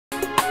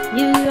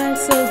You are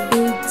so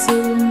good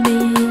to me.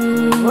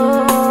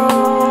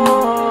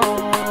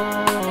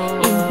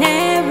 In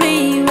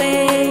every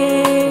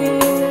way,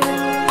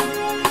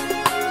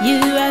 you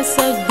are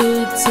so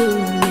good to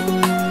me.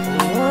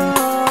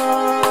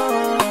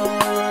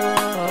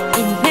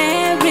 In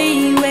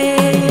every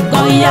way,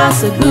 God, you are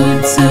so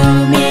good to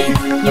me.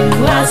 You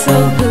are so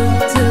good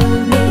to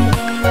me.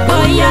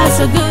 God, you are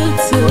so good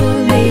to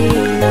me.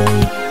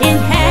 In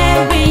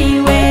every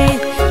way,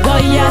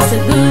 God, you are so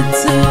good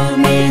to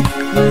me.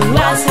 You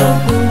are so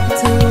good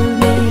to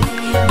me.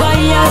 God,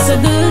 you are so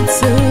good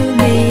to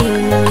me.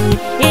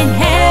 In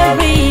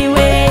every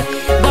way,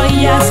 God,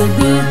 you are so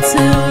good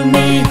to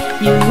me.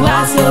 You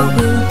are so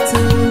good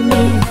to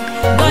me.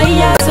 God,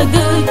 you are so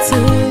good to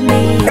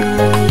me.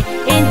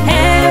 In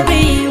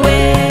every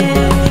way,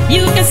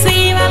 you can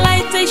see my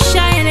light is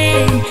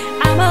shining.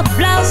 I'm a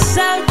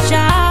blossom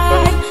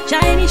shine,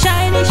 shiny,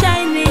 shiny,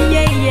 shiny,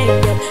 yeah, yeah,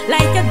 yeah.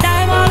 Like a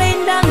diamond in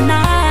the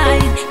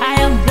night, I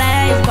am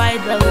blessed by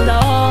the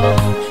Lord.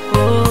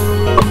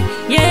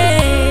 Oh,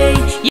 yeah.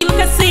 You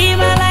can see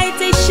my light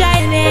is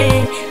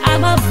shining.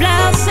 I'm a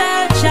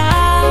blossom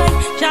shine,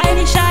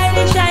 shiny,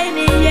 shiny,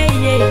 shiny, yeah,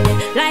 yeah,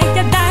 yeah. Like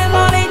a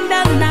diamond in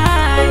the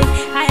night,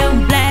 I am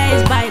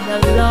blessed by the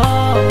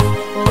Lord.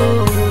 Oh,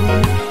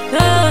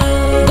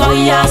 oh. God,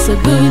 you are so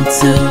good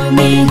to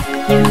me.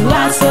 You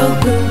are so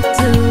good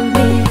to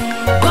me.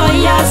 God,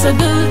 you are so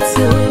good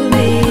to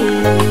me.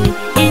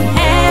 In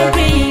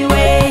every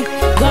way,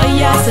 God,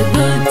 you are so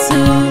good to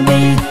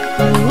me.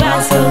 You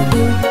are so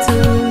good to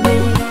me.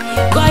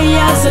 God, you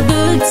are so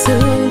good to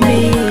me.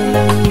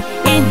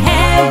 In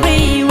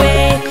every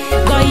way,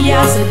 God, you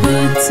are so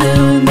good to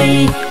me.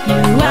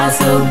 You are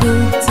so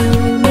good to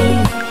me.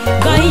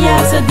 God, you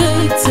are so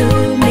good to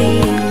me.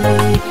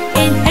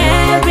 In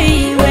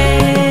every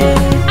way,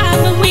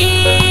 I'm a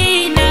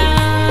winner,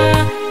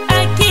 a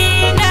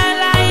king, a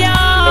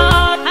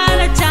lion, and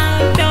a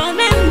champion,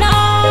 and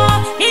all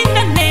in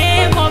the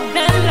name of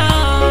the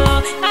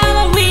Lord. I'm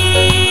a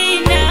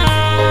winner,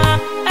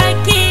 a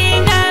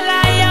king, a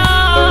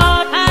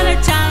lion, and a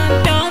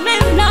champion,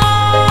 and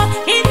all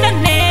in the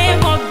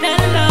name of the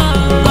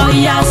Lord. God,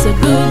 you are so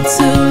good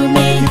to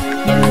me.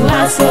 You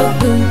are so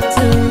good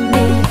to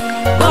me.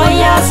 God,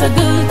 you are so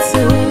good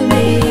to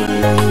me.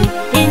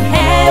 In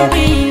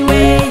every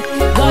way,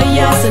 God,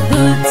 you are so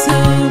good to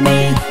me.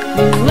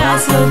 You are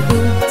so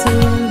good to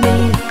me.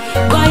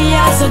 God, you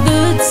are so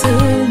good to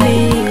me.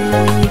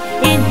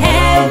 In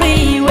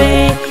every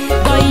way,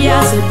 God, you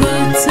are so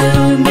good to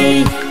me.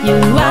 You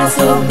are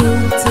so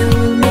good to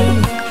me.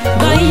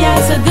 God, you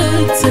are so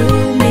good to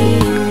me.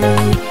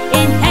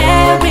 In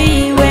every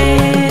way,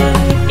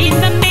 in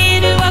the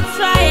middle of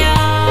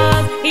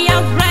trials, He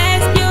has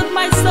rescued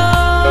my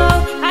soul.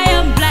 I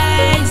am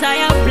blessed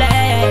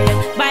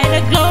by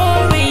the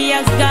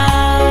glorious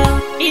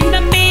God. In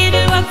the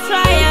middle of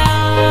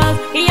trials,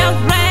 He has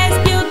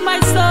rescued my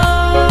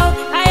soul.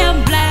 I am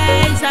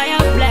blessed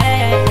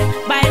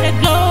by the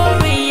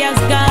glorious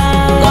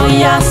God. God,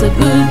 you are so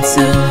good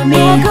to me.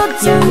 You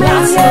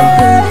are so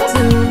good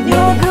to me.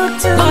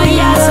 God,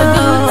 you are so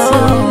good to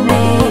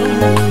me.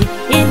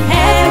 In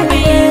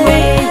every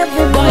way,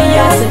 God,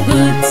 you are so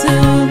good to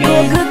me.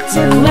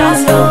 You are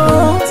so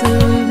good to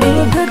me.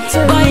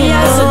 God, you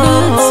are so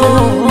good to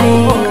me.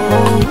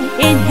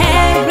 In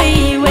every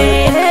way,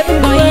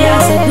 God, you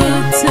are so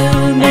good to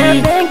me.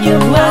 You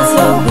are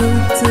so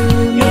good to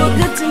me.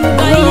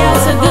 God, you are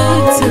so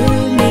good to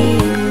me.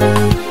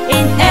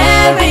 In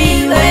every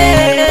way,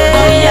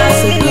 God, you are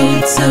so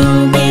good to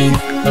me.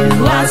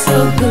 You are so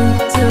good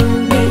to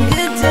me.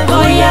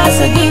 God, you are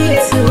so good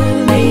to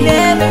me.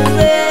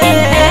 In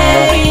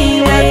every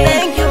way,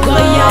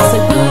 God, you are so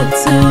good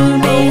to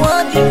me.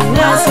 You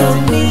are so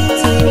good to me.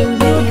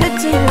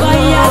 God,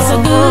 you are so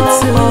good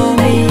to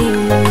me.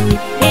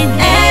 In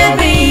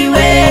every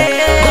way,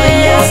 God,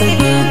 you are so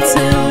good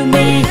to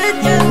me. You are so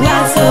good to me.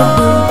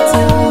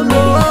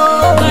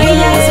 God,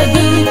 you are so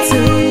good to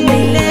me. In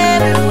every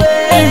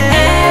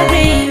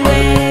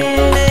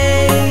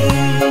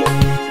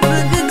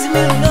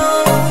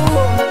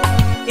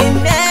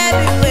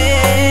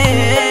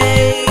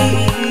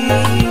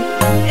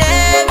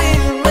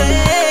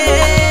way.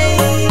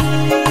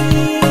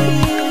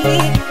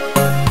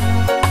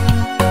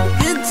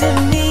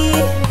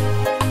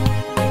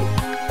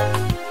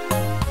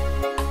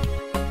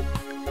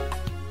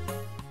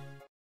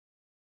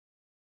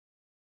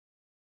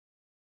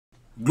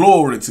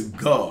 Glory to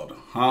God.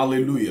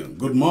 Hallelujah.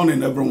 Good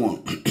morning,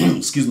 everyone.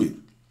 Excuse me.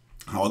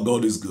 Our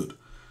God is good.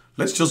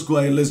 Let's just go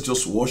ahead. Let's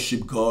just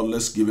worship God.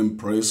 Let's give Him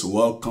praise.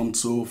 Welcome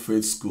to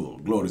Faith School.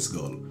 Glory to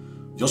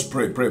God. Just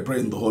pray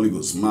in the Holy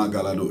Ghost.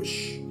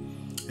 Magaladosh.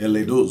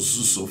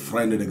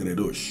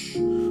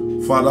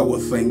 Father, we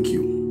thank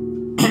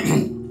you.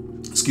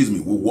 Excuse me.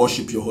 We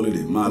worship your holy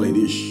name.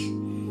 Maledish.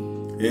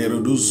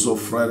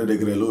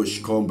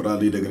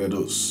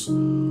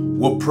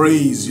 We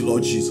praise you,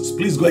 Lord Jesus.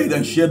 Please go ahead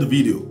and share the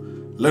video.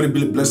 Let it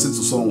be a blessing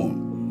to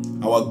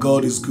someone. Our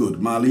God is good.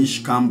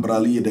 Malish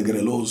Kambrali de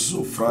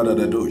Greloso Frada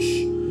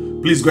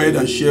Dadosh. Please go ahead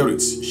and share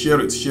it. Share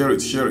it.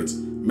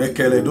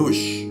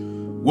 Mekeledosh.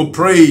 We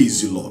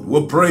praise you, Lord.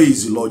 We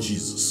praise you, Lord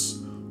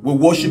Jesus. We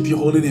worship your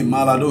holy name,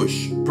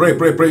 Maladosh. Pray,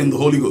 pray, pray in the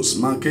Holy Ghost.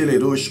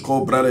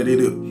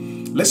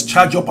 Let's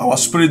charge up our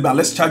spirit man.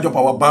 Let's charge up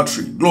our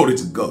battery. Glory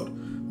to God.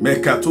 We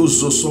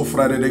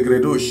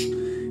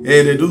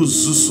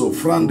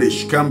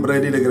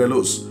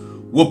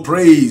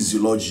praise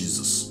you, Lord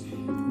Jesus.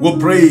 We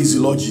praise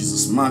you, Lord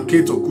Jesus. We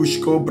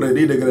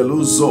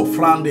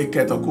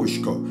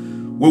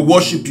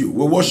worship you.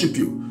 We worship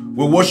you.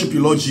 We worship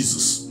you, Lord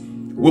Jesus.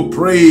 We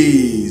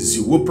praise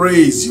you. We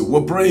praise you.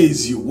 We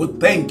praise you. We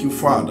thank you,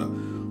 Father.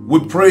 We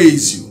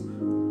praise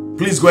you.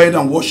 Please go ahead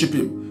and worship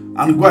him.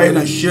 And go ahead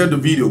and share the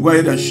video. Go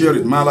ahead and share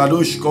it. We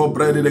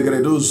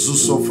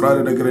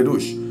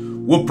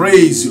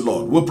praise you,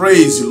 Lord. We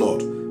praise you,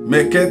 Lord.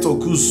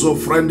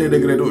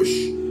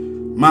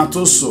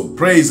 Matoso,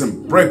 praise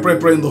him. Pray, pray,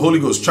 pray in the Holy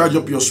Ghost. Charge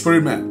up your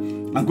spirit,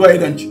 man. And go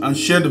ahead and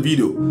share the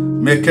video.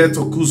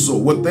 Meketo kuso.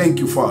 We thank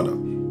you, Father.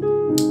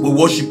 We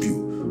worship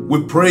you.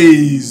 We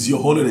praise your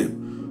holy name.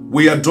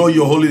 We adore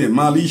your holy name.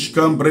 Malish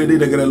kam brede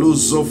de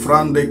greluzo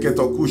frande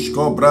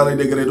ketokushko brale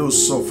de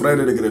greduso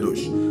frede de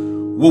gredush.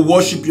 We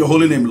worship your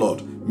holy name, Lord.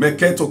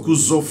 Meketo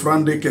kuzo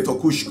frande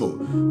ketokushko.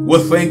 We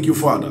thank you,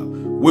 Father.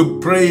 We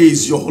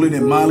praise your holy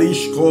name.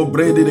 Malish ko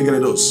brede de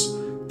gredus.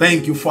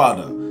 Thank you,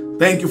 Father.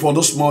 Thank you for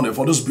this morning,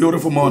 for this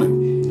beautiful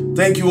morning.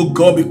 Thank you,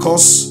 God,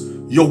 because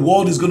your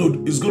word is gonna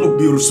be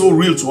so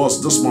real to us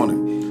this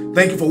morning.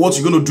 Thank you for what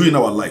you're gonna do in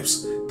our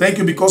lives. Thank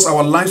you because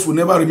our lives will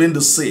never remain the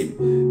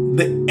same.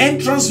 The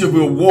entrance of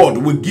your word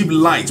will give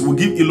light, will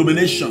give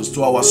illuminations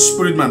to our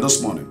spirit man this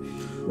morning.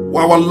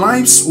 Our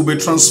lives will be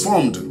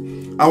transformed.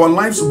 Our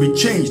lives will be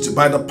changed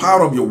by the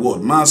power of your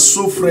word. We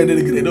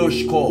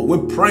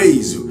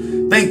praise you.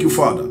 Thank you,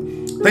 Father.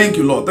 Thank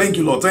you, Lord. Thank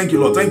you, Lord. Thank you,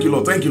 Lord. Thank you,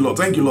 Lord. Thank you, Lord.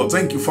 Thank you, Lord.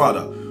 Thank you,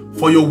 Father.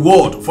 For your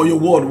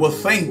word, we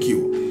thank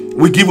you.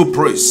 We give you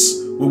praise.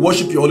 We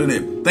worship your holy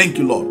name. Thank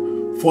you, Lord.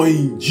 For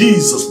in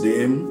Jesus'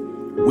 name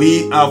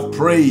we have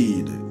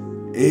prayed.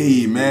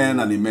 Amen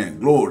and amen.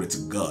 Glory to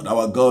God.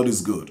 Our God is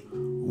good.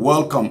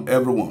 Welcome,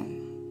 everyone.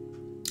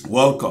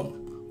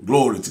 Welcome.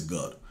 Glory to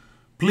God.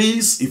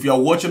 Please, if you are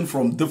watching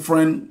from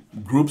different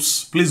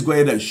groups, please go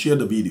ahead and share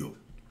the video.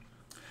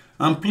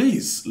 And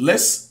please,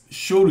 let's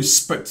show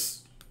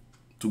respect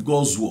to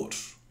God's word.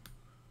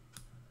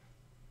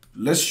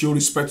 Let's show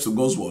respect to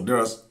God's word. There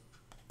are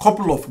a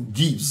couple of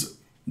gifts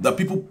that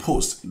people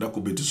post that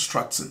could be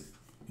distracting.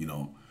 You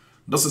know,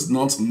 this is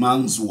not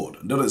man's word.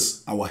 That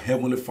is our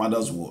Heavenly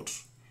Father's word.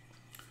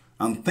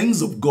 And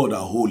things of God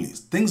are holy.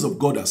 Things of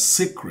God are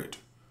sacred.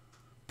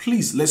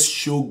 Please, let's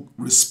show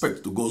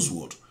respect to God's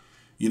word.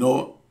 You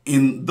know,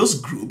 in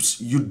those groups,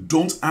 you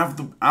don't have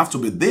to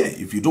be there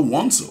if you don't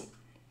want to.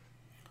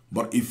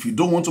 But if you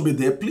don't want to be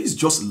there, please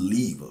just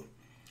leave.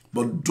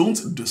 But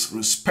don't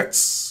disrespect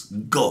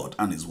God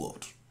and his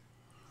word.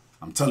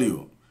 I'm telling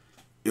you,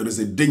 it is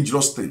a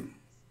dangerous thing.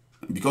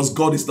 Because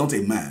God is not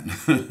a man.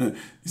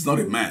 He's not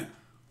a man.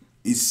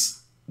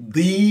 He's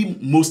the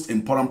most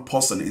important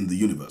person in the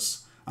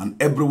universe. And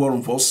every one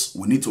of us,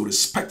 we need to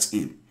respect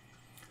him.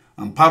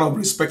 And part of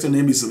respecting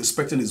him is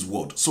respecting his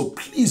word. So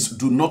please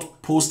do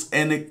not post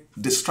any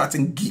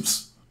distracting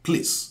gifts.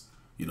 Please.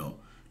 You know,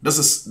 this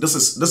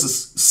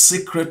is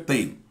sacred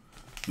thing.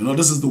 You know,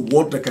 this is the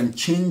word that can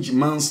change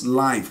man's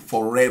life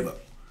forever.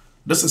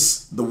 This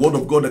is the word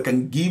of God that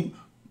can give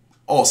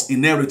us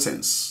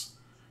inheritance,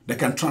 that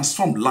can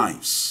transform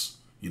lives.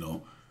 You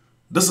know,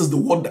 this is the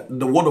word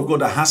of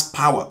God that has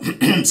power,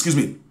 excuse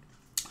me,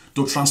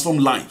 to transform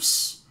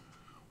lives.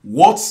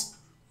 What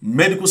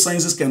medical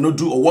sciences cannot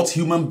do or what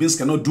human beings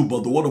cannot do,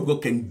 but the word of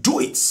God can do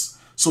it.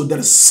 So there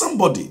is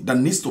somebody that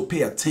needs to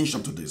pay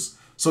attention to this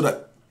so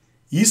that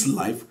his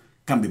life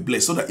can be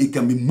blessed, so that he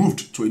can be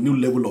moved to a new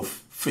level of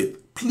faith.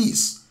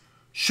 Please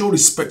show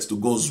respect to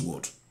God's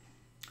word.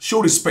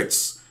 Show respect.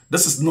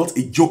 This is not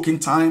a joking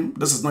time.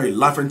 This is not a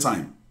laughing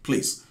time.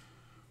 Please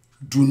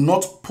do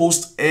not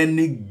post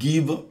any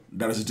gift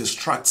that is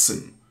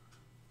distracting.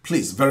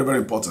 Please, very, very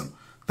important.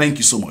 Thank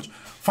you so much.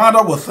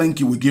 Father, we thank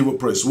you. We give you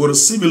praise. We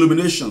receive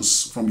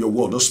illuminations from your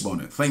word this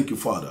morning. Thank you,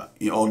 Father.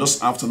 Or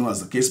this afternoon,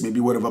 as the case may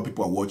be, wherever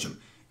people are watching.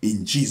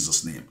 In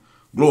Jesus' name.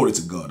 Glory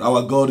to God.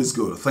 Our God is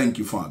good. Thank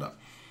you, Father.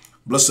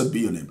 Blessed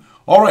be your name.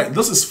 All right,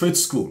 this is Faith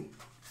School.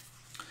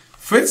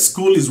 Faith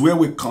School is where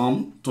we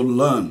come to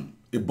learn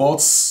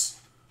about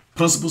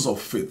principles of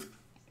faith.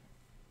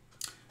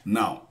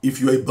 Now, if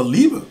you're a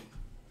believer,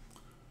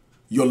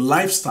 your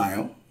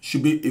lifestyle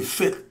should be a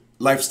faith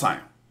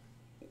lifestyle.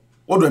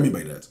 What do I mean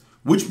by that?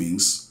 Which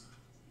means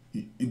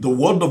the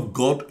word of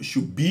God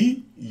should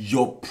be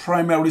your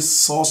primary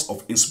source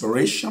of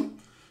inspiration,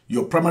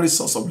 your primary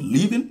source of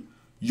living,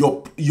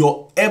 your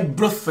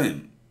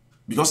everything.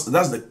 Because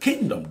that's the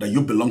kingdom that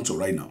you belong to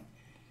right now.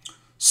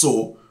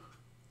 So,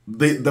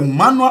 the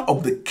manual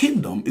of the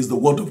kingdom is the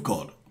word of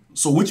God.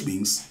 So which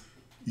means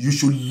you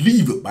should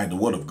live by the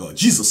word of God.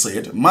 Jesus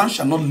said, man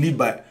shall not live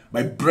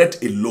by bread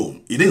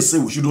alone. He didn't say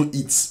we shouldn't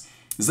eat.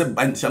 He said,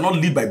 man shall not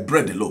live by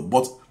bread alone,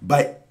 but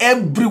by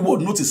every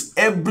word. Notice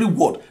every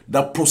word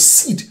that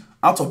proceed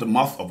out of the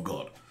mouth of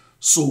God.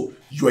 So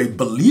you are a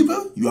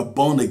believer, you are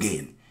born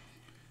again.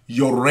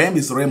 Your realm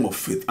is the realm of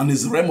faith and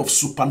is the realm of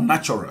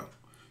supernatural.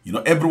 You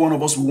know, every one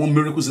of us, we want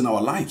miracles in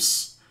our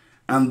lives.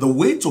 And the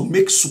way to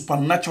make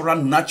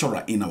supernatural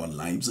natural in our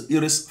lives,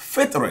 it is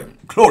faith realm.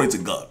 Glory to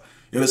God.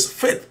 It is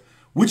faith,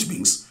 which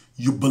means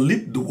you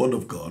believe the word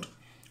of God.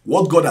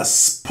 What God has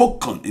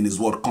spoken in his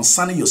word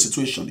concerning your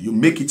situation, you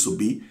make it to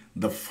be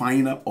the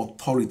final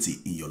authority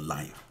in your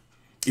life.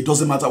 It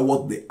doesn't matter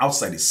what the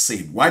outside is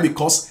saying. Why?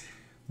 Because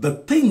the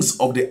things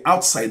of the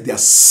outside, they are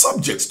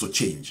subject to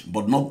change,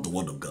 but not the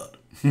word of God.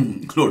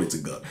 Glory to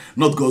God.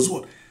 Not God's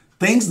word.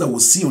 Things that we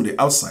see on the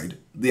outside,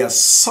 they are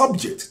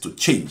subject to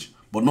change,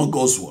 but not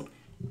God's word.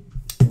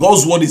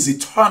 God's word is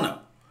eternal.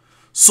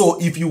 So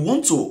if you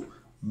want to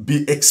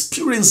be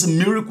experiencing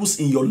miracles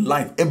in your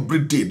life every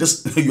day,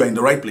 you are in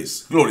the right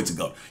place. Glory to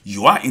God.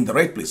 You are in the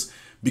right place.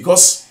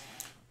 Because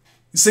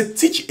he said,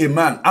 teach a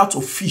man how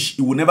to fish,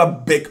 he will never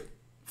beg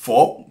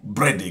for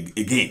bread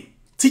again.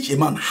 Teach a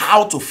man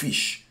how to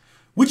fish,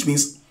 which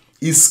means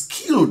he's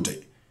skilled.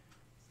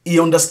 He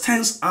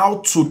understands how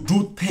to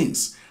do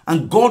things.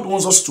 And God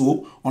wants us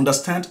to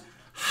understand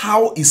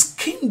how his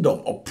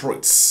kingdom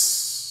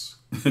operates.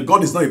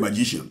 God is not a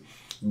magician.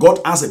 God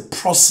has a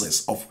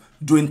process of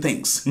doing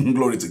things.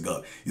 Glory to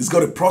God. He's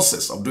got a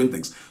process of doing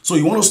things. So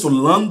he wants us to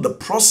learn the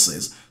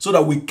process so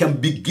that we can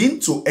begin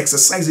to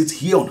exercise it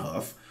here on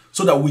earth,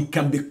 so that we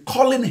can be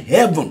calling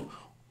heaven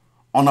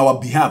on our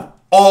behalf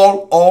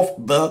all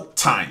of the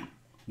time.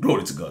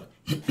 Glory to God.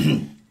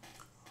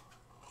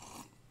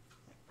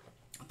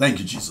 Thank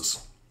you,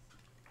 Jesus.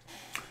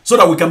 So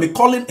that we can be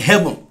calling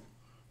heaven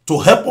to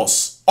help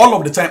us all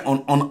of the time,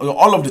 on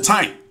all of the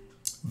time.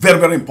 Very,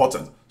 very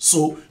important.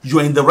 So you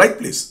are in the right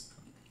place.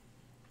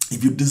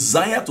 If you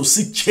desire to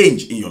see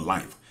change in your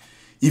life,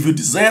 if you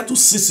desire to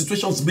see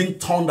situations being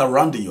turned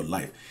around in your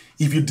life,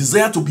 if you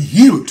desire to be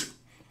healed,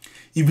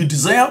 if you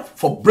desire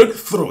for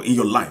breakthrough in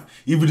your life,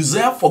 if you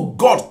desire for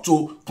God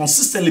to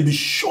consistently be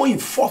showing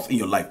forth in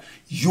your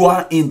life, you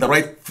are in the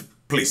right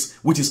place,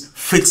 which is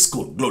faith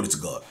school. Glory to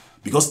God.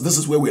 Because this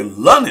is where we're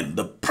learning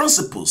the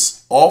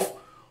principles of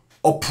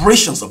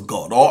operations of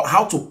God, or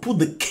how to put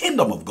the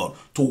kingdom of God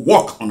to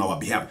work on our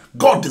behalf.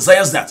 God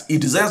desires that. He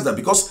desires that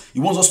because he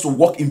wants us to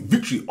walk in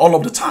victory all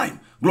of the time.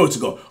 Glory to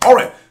God. All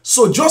right.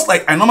 So just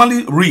like I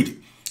normally read,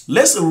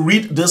 let's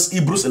read this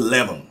Hebrews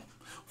 11.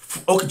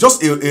 Okay,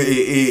 just a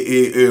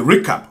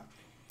recap.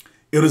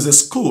 It is a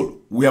school.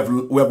 We have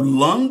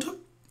learned.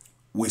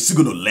 We're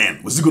still going to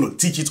learn. We're still going to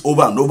teach it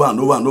over and over and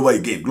over and over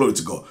again. Glory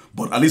to God.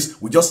 But at least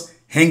we just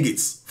hang it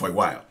for a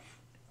while.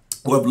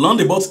 We have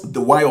learned about the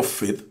why of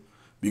faith,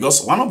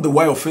 because one of the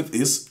why of faith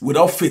is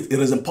without faith, it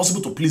is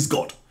impossible to please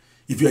God.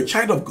 If you're a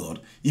child of God,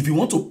 if you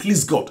want to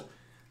please God,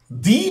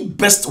 the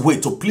best way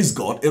to please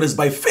God, it is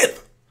by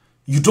faith.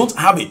 You don't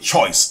have a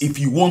choice if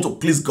you want to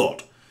please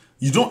God.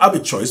 You don't have a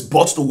choice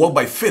but to walk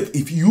by faith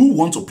if you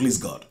want to please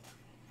God.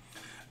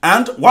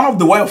 And one of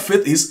the why of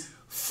faith is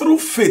through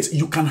faith,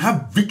 you can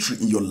have victory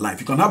in your life.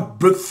 You can have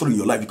breakthrough in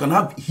your life. You can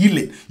have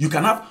healing. You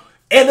can have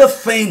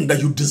anything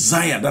that you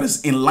desire that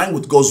is in line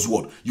with God's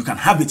word. You can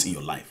have it in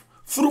your life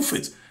through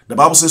faith. The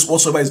Bible says,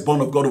 whatsoever is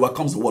born of God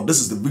overcomes the world. This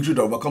is the victory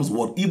that overcomes the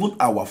world, even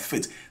our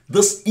faith.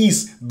 This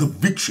is the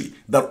victory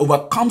that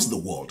overcomes the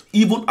world,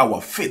 even our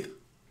faith.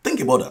 Think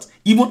about that.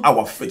 Even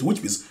our faith,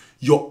 which means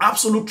your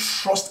absolute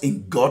trust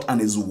in God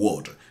and his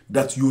word,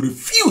 that you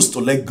refuse to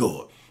let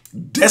go,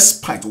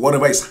 despite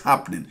whatever is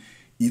happening.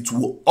 It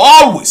will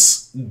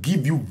always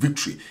give you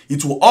victory.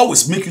 It will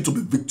always make you to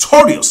be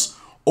victorious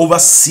over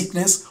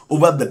sickness,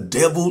 over the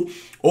devil,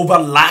 over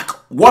lack,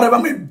 whatever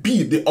may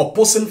be the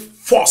opposing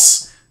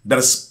force that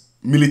is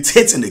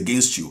militating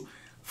against you.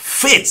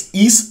 Faith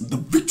is the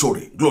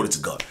victory. Glory to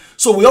God.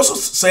 So we also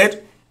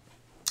said,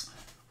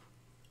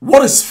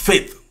 what is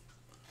faith?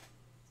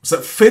 So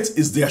faith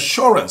is the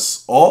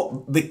assurance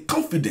or the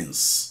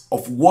confidence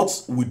of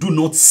what we do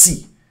not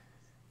see.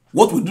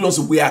 What we do not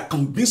see, we are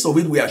convinced of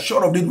it, we are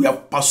sure of it, we are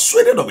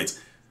persuaded of it.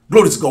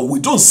 Glory to God. We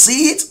don't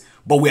see it,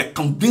 but we are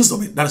convinced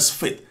of it. That is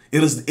faith.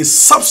 It is a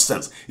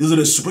substance. It is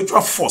a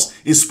spiritual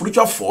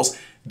force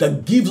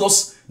that gives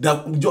us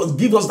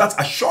that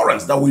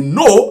assurance that we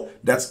know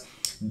that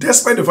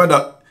despite the fact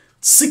that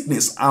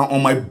sickness are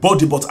on my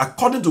body, but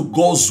according to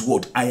God's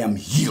word, I am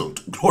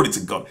healed. Glory to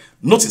God.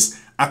 Notice,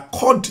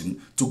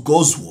 according to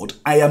God's word,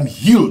 I am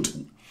healed.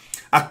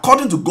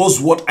 According to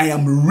God's word, I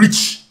am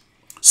rich.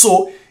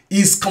 So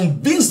he's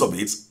convinced of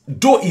it,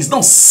 though he's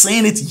not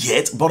saying it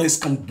yet, but he's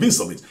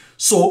convinced of it.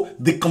 So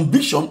the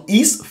conviction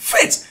is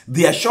faith.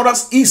 The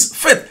assurance is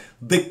faith.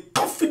 The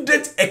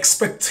confident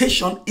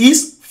expectation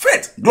is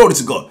faith. Glory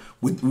to God.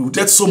 We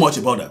did so much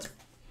about that.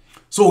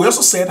 So we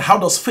also said, how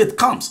does faith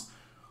comes?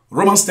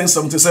 Romans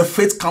 10:17 says,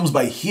 faith comes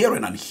by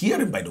hearing, and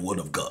hearing by the word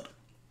of God.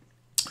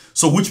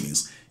 So which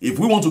means, if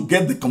we want to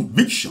get the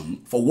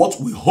conviction for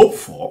what we hope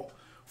for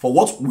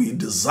what we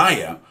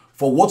desire,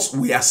 for what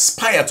we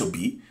aspire to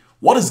be,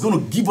 what is going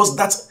to give us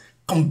that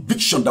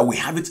conviction that we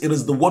have it? It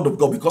is the word of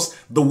God, because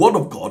the word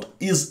of God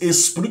is a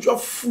spiritual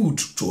food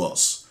to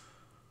us,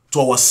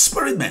 to our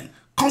spirit man,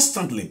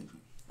 constantly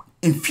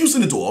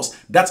infusing into us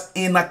that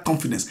inner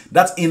confidence,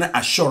 that inner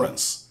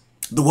assurance.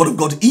 The word of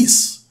God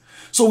is.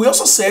 So we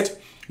also said,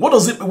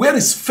 where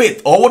is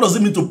faith, or what does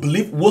it mean to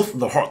believe with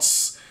the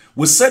hearts?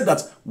 We said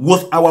that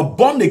with our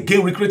born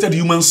again recreated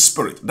human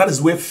spirit, that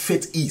is where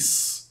faith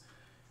is.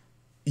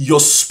 Your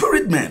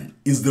spirit man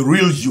is the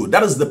real you.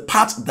 That is the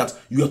part that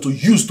you are to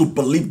use to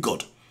believe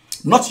God,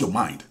 not your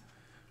mind.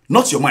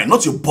 Not your mind,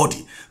 not your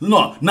body.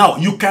 No. Now,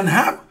 you can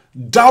have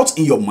doubt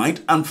in your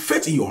mind and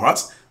faith in your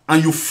heart,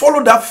 and you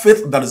follow that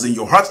faith that is in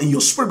your heart, in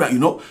your spirit man. You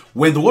know,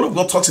 when the word of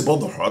God talks about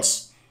the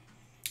hearts,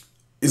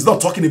 it's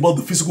not talking about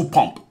the physical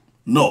pump.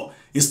 No,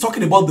 it's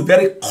talking about the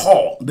very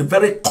core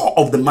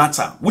of the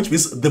matter, which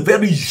means the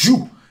very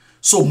you.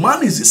 So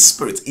man is a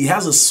spirit, he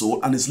has a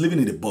soul, and is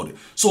living in a body.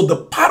 So the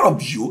part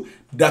of you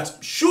that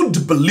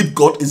should believe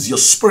God is your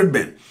spirit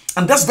man.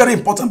 And that's very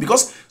important,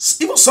 because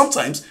even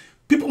sometimes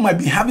people might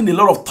be having a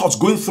lot of thoughts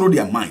going through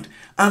their mind.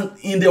 And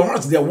in their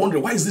hearts, they are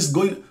wondering, why is this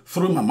going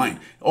through my mind?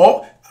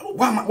 Or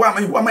why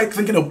am I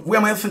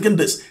thinking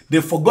this?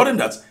 They've forgotten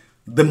that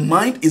the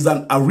mind is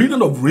an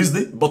arena of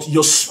reasoning, but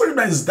your spirit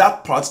man is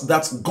that part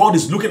that God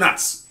is looking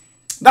at.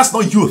 That's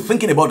not you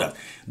thinking about that.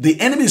 The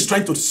enemy is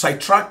trying to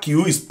sidetrack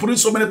you, is putting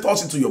so many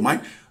thoughts into your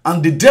mind,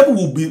 and the devil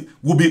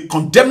will be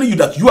condemning you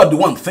that you are the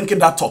one thinking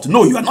that thought.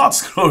 No, you are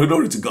not.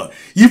 Glory to God.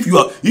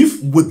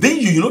 If within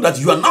you, you know that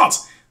you are not.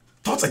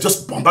 Thoughts are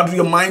just bombarding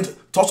your mind.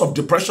 Thoughts of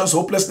depression,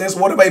 hopelessness,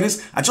 whatever it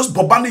is, are just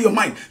bombarding your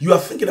mind. You are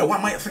thinking that, why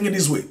am I thinking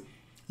this way?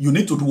 You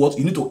need to do what?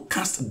 You need to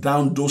cast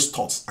down those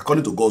thoughts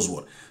according to God's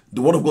word.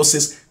 The word of God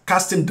says,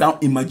 casting down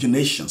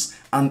imaginations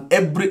and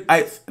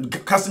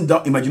casting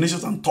down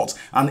imaginations and thoughts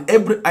and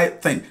every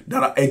thing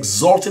that are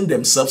exalting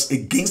themselves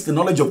against the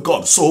knowledge of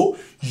God. So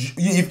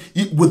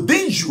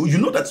within you, you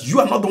know that you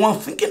are not the one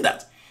thinking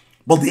that.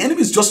 But the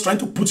enemy is just trying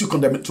to put you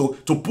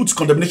to put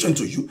condemnation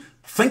into you,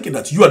 thinking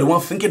that you are the one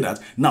thinking that.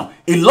 Now,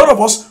 a lot of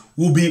us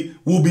will be,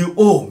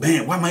 oh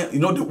man, why am I, we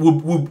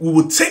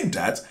will take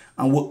that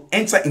and will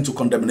enter into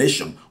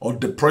condemnation or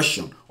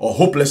depression or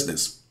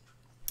hopelessness.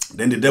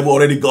 Then the devil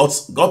already got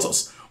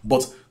us.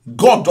 But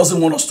God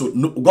doesn't want us to,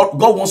 God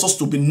wants us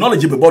to be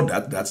knowledgeable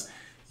about that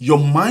your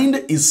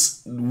mind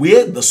is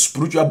where the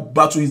spiritual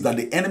battle is, that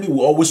the enemy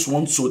will always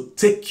want to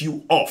take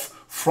you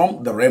off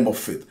from the realm of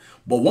faith.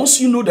 But once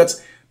you know that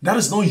that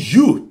is not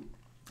you,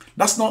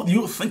 that's not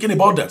you thinking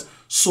about that.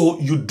 So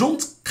you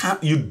don't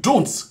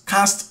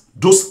cast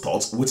those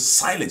thoughts with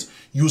silence.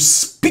 You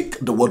speak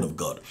the word of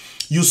God.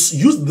 You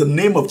use the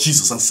name of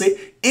Jesus and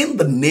say, in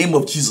the name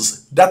of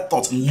Jesus, that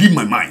thought leave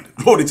my mind.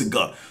 Glory to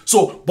God.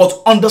 So,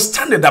 but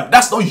understanding that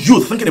that's not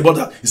you thinking about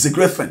that is a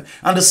great thing.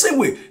 And the same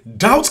way,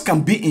 doubt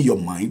can be in your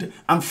mind,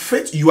 and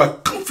faith, you are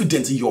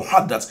confident in your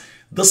heart that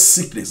the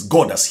sickness,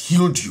 God has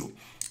healed you.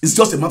 It's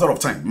just a matter of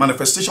time.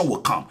 Manifestation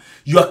will come.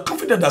 You are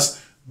confident that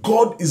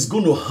God is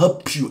going to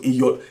help you in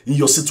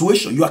your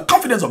situation. You are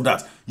confident of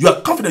that. You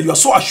are confident. You are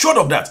so assured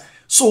of that.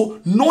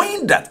 So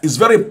knowing that is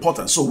very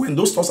important. So when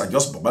those thoughts are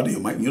just bombarding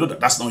your mind, you know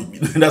that that's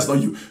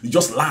not you. You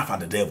just laugh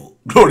at the devil.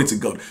 Glory to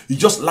God. You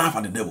just laugh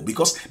at the devil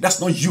because that's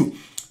not you.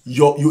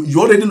 You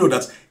already know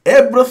that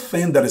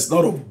everything that is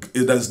not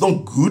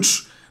good,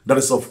 that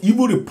is of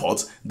evil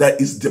report,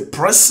 that is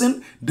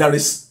depressing, that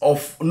is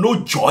of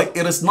no joy,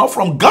 it is not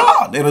from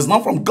God. It is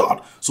not from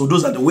God. So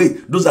those are the way.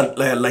 Those are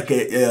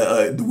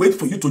the way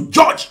for you to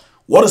judge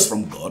what is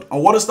from God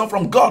and what is not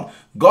from God.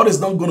 God is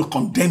not going to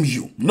condemn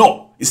you.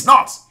 No, it's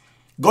not.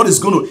 God is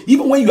going to,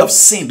 even when you have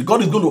sinned,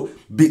 God is going to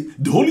be,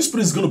 the Holy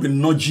Spirit is going to be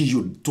nudging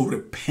you to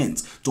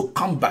repent, to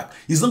come back.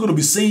 He's not going to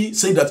be saying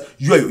that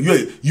you are,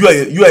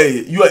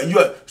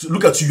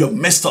 look at you, you are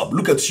messed up.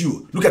 Look at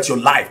you, look at your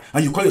life,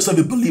 and you call yourself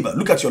a believer.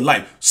 Look at your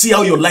life. See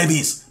how your life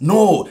is.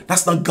 No,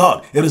 that's not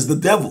God. It is the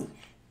devil.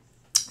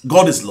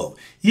 God is love.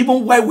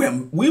 Even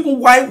when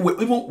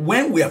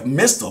we have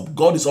messed up,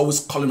 God is always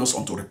calling us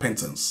unto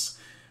repentance.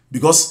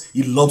 Because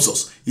he loves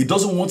us. He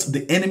doesn't want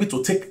the enemy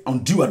to take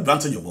undue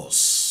advantage of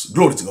us.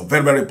 Glory to God.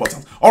 Very, very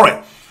important. All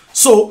right.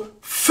 So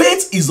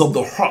faith is of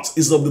the heart,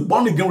 is of the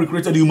born again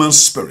recreated human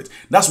spirit.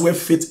 That's where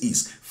faith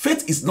is.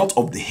 Faith is not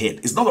of the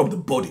head. It's not of the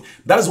body.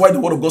 That is why the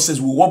word of God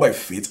says we walk by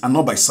faith and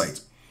not by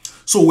sight.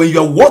 So when you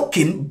are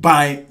walking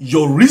by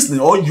your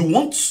reasoning, or you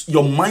want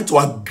your mind to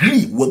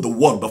agree with the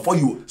word before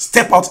you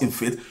step out in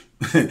faith,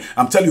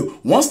 I'm telling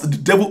you, once the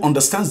devil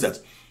understands that,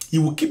 he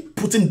will keep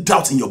putting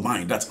doubt in your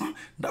mind that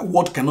that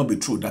word cannot be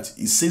true, that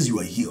it says you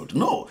are healed.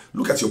 No,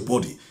 look at your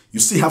body. You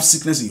still have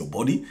sickness in your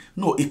body.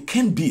 No, it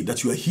can't be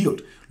that you are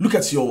healed. Look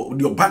at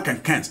your bank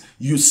account.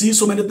 You see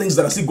so many things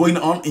that are still going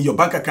on in your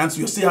bank account.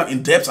 You still have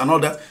in debts and all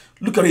that.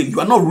 Look at it. You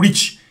are not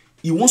rich.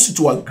 He wants you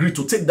to agree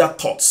to take that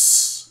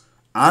thoughts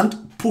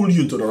and pull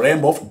you into the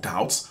realm of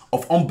doubts,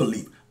 of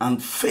unbelief.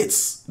 And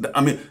faith,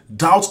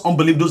 doubt,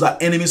 unbelief, those are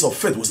enemies of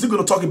faith. We're still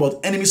going to talk about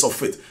enemies of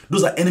faith.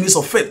 Those are enemies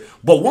of faith.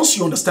 But once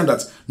you understand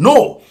that,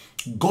 no,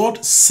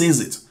 God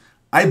says it,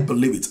 I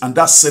believe it, and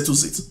that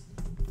settles it.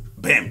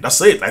 Bam,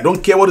 that's it. I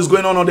don't care what is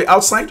going on the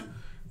outside.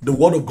 The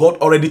word of God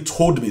already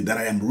told me that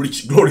I am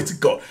rich. Glory to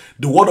God.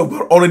 The word of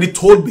God already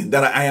told me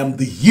that I am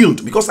the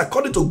healed. Because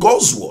according to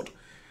God's word,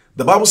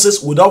 The Bible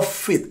says, without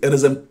faith, it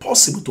is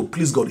impossible to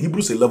please God.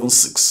 Hebrews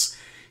 11:6.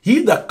 He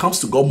that comes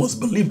to God must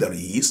believe that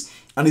he is,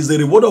 and is the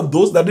reward of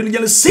those that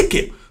diligently seek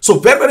him. So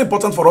very, very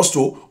important for us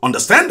to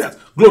understand that.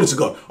 Glory to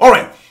God. All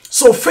right.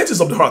 So faith is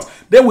of the heart.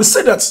 Then we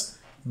say that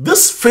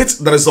this faith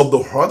that is of the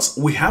heart,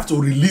 we have to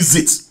release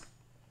it.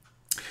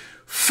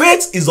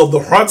 Faith is of the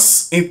heart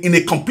in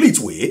a complete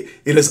way.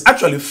 It is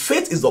actually,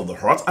 faith is of the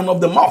heart and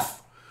of the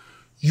mouth.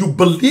 You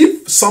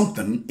believe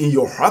something in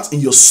your heart,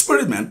 in your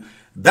spirit, man.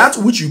 That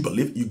which you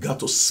believe, you got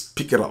to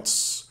speak it out.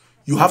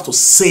 You have to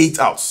say it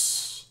out.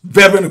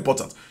 Very, very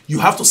important. You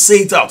have to say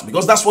it out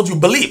because that's what you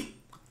believe.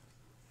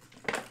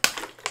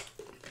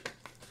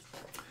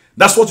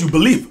 That's what you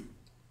believe.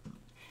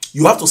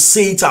 You have to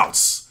say it out.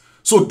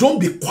 So don't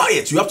be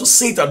quiet. You have to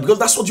say it out because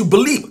that's what you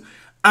believe.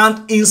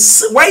 And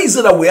why is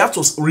it that we have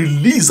to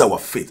release our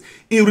faith?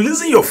 In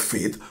releasing your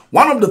faith,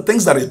 one of the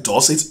things that it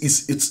does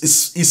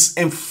is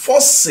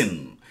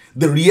enforcing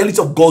the reality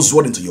of God's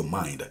word into your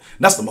mind.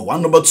 That's number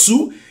one. Number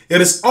two,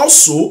 it is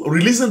also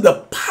releasing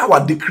the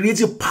power, the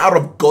creative power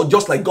of God,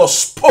 just like God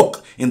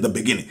spoke in the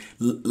beginning.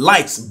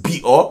 Light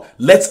be, or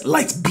let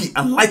light be,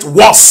 and light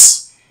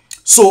was.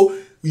 So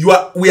we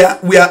are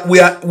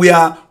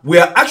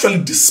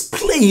actually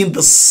displaying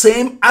the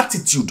same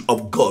attitude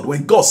of God.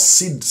 When God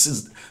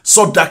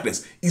saw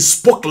darkness, he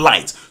spoke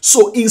light.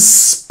 So in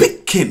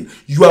speaking,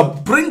 you are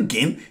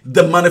bringing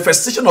the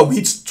manifestation of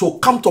it to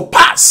come to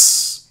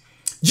pass.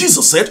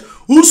 Jesus said,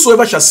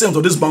 whosoever shall say unto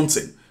this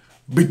mountain,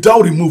 be thou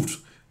removed.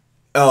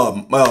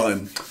 Mark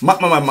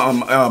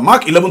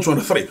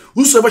 11:23.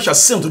 Whosoever shall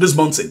say unto this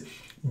mountain,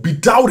 be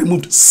thou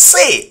removed.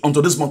 Say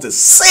unto this mountain,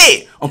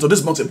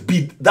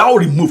 be thou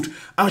removed,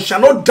 and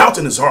shall not doubt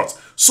in his heart.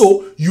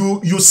 So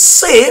you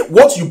say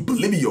what you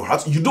believe in your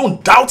heart. You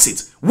don't doubt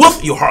it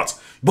with your heart,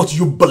 but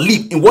you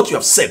believe in what you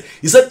have said.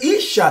 He said, he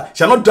shall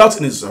not doubt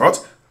in his heart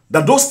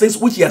that those things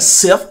which he has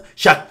said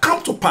shall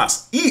come to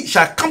pass. He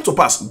shall come to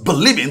pass,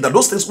 believing that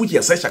those things which he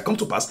has said shall come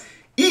to pass.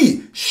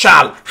 He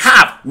shall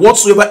have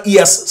whatsoever he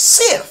has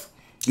said.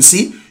 You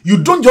see,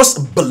 you don't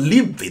just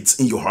believe it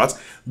in your heart.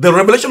 The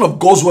revelation of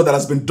God's word that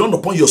has been done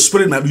upon your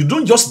spirit, man, you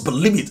don't just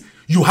believe it.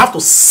 You have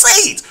to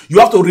say it. You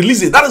have to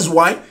release it. That is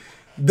why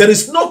there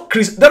is no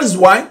that is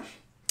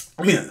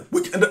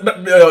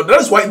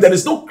why there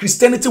is no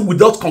Christianity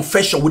without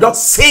confession, without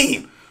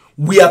saying.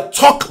 We are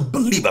talk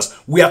believers.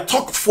 We are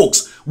talk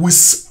folks. We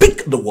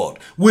speak the word.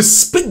 We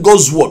speak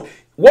God's word.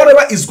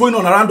 Whatever is going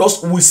on around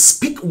us, we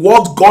speak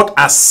what God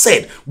has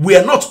said. We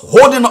are not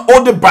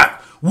holding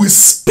back. We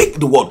speak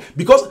the word,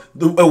 because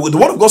the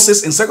word of God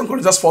says in 2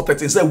 Corinthians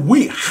 4:13, it said,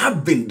 we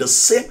have been the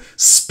same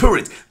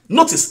spirit.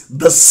 Notice,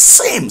 the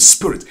same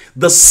spirit,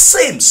 the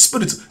same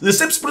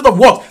spirit of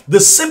what? The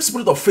same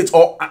spirit of faith,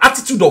 or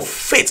attitude of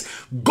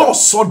faith. God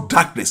saw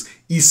darkness.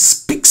 He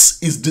speaks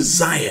his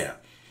desire.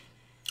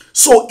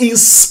 So in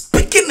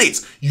speaking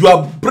it, you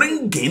are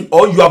bringing,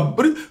 or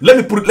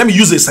let me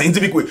use a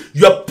scientific way.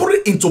 You are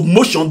putting into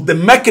motion the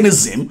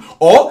mechanism,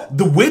 or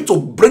the way to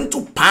bring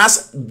to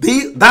pass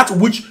that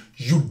which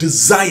you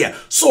desire.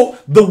 So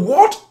the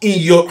word in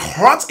your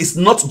heart is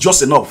not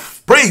just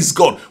enough. Praise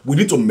God. We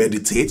need to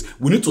meditate.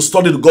 We need to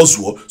study God's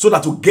word so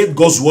that we get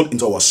God's word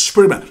into our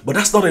spirit, man. But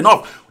that's not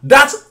enough.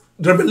 That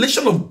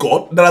revelation of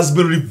God that has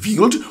been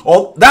revealed,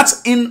 or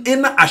that's in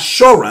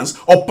assurance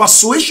or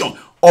persuasion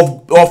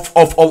of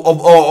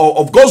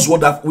God's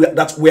word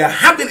that we are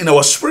having in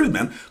our spirit,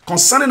 man,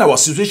 concerning our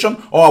situation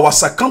or our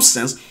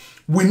circumstance,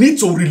 we need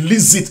to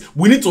release it.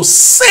 We need to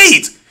say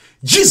it.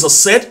 Jesus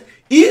said,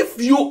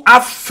 if you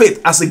have faith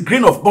as a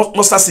grain of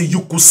mustard seed, you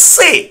could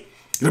say.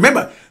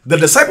 Remember, the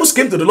disciples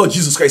came to the Lord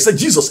Jesus Christ. He said,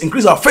 Jesus,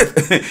 increase our faith.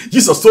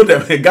 Jesus told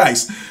them, hey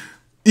guys,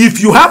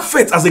 if you have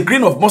faith as a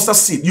grain of mustard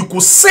seed, you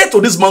could say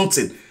to this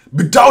mountain,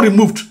 be thou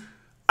removed,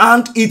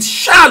 and it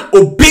shall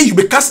obey you.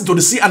 Be cast into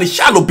the sea, and it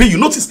shall obey you.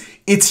 Notice,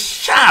 it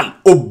shall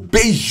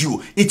obey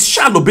you. It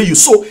shall obey you.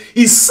 So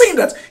he's saying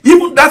that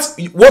even that's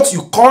what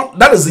you call,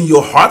 that is in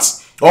your heart,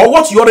 or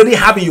what you already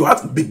have in your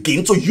heart,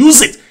 begin to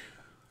use it.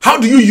 How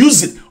do you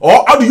use it?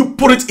 Or how do you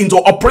put it into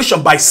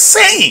operation? By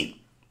saying.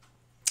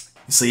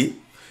 You see,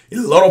 a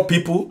lot of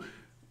people,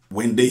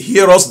 when they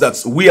hear us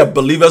that we are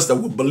believers, that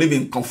we believe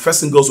in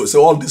confessing God's word, say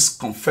all this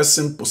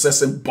confessing,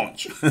 possessing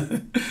bunch.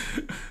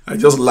 I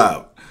just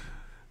laugh.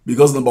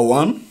 Because number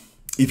one,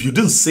 if you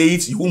didn't say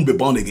it, you won't be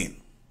born again.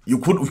 You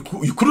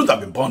couldn't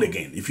have been born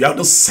again if you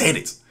hadn't said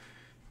it.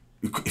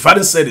 If I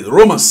didn't say it,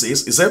 Romans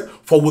says, it said,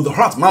 for with the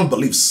heart man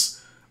believes,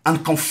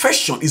 and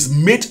confession is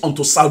made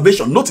unto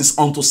salvation. Notice,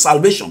 unto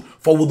salvation.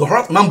 For with the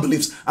heart man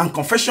believes, and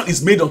confession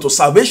is made unto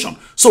salvation.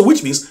 So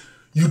which means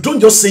you don't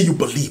just say you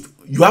believe.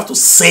 You have to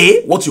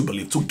say what you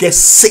believe to get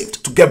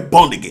saved, to get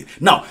born again.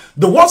 Now,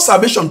 the word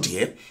salvation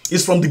here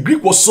is from the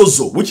Greek word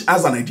sozo, which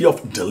has an idea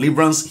of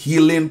deliverance,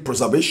 healing,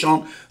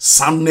 preservation,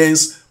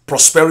 soundness,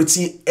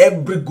 prosperity,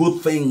 every good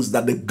things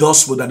that the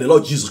gospel that the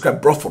Lord Jesus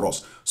Christ brought for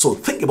us. So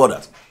think about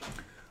that.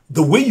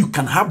 The way you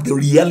can have the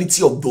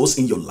reality of those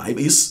in your life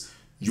is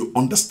you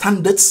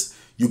understand it,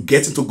 you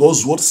get into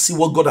God's word, see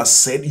what God has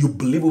said, you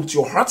believe with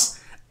your heart,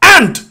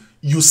 and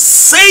You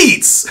say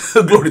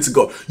it. Glory to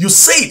God. You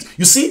say it.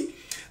 You see,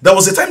 there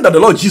was a time that the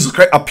Lord Jesus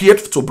Christ appeared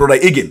to Brother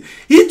Again.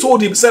 He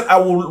told him, he said, I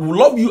will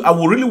love you. I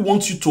will really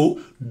want you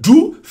to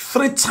do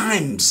 3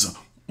 times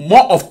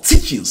more of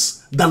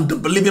teachings than the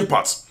believing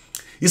parts.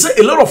 He said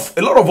a lot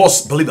of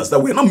us believers that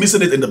we're not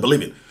missing it in the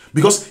believing.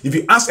 Because if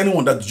you ask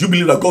anyone that you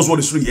believe that God's word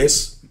is true,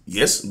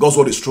 yes, God's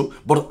word is true.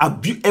 But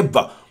have you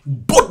ever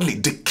boldly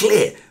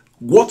declare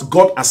what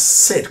God has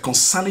said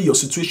concerning your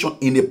situation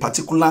in a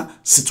particular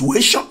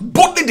situation?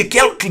 Boldly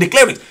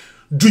declare it.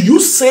 Do you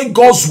say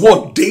God's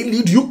word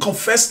daily? Do you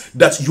confess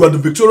that you are the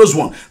victorious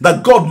one?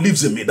 That God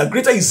lives in me? That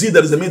greater is he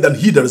that is in me than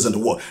he that is in the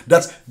world?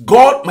 That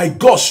God, my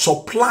God,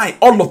 supply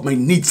all of my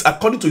needs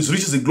according to his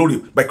riches in glory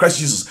by Christ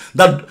Jesus.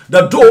 That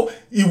though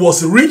he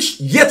was rich,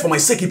 yet for my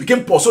sake he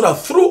became poor, so that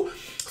through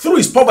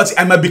his poverty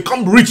I might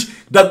become rich.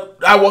 That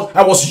I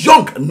was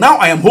young, now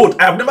I am old.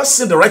 I have never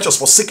seen the righteous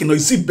forsaken, nor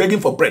is he begging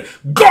for bread.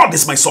 God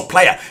is my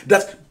supplier.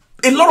 That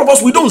a lot of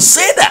us, we don't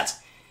say that.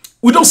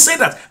 We don't say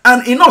that.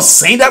 And in not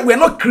saying that, we're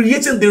not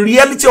creating the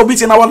reality of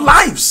it in our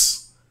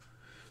lives.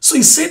 So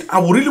he said, I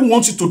would really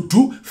want you to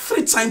do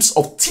 3 times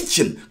of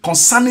teaching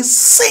concerning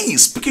saying,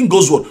 speaking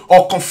God's word,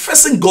 or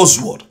confessing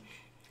God's word.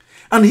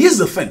 And here's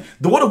the thing.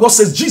 The word of God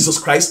says Jesus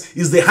Christ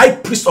is the high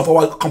priest of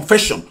our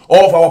confession,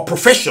 or of our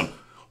profession.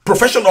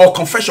 Profession or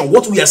confession,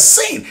 what we are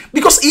saying.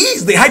 Because he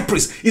is the high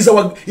priest. He's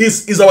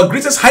our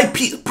greatest high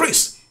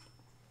priest.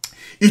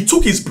 He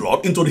took his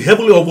blood into the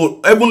heavenly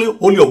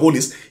holy of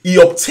holies. He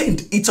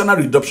obtained eternal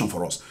redemption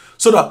for us.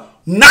 So that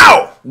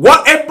now,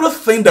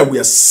 everything that we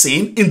are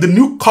saying in the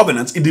new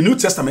covenant, in the New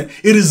Testament,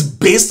 it is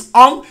based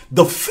on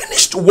the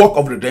finished work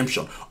of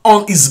redemption,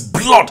 on his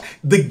blood,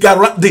 the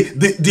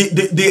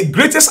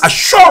greatest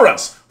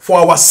assurance for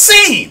our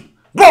saying.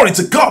 Glory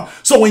to God.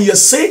 So when you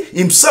say,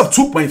 himself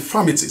took my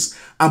infirmities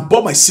and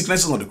bore my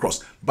sicknesses on the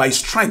cross, by his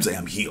stripes I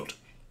am healed.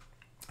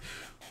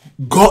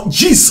 God,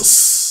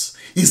 Jesus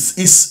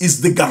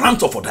is the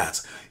guarantor for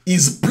that.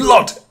 His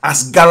blood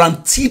has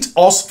guaranteed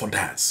us for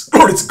that.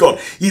 Glory to God.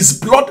 His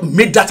blood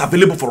made that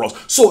available for us.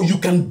 So you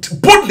can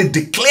boldly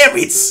declare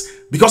it,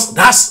 because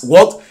that's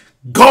what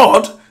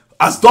God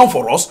has done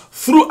for us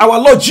through our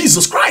Lord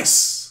Jesus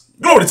Christ.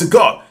 Glory to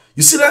God.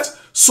 You see that?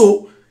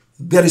 So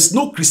there is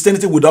no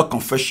Christianity without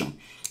confession,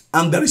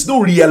 and there is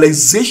no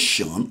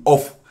realization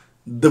of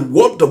the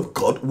word of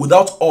God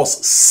without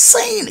us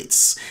saying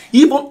it.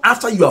 Even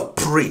after you have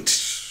prayed.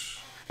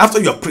 After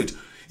you have prayed.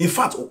 In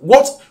fact,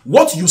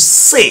 what you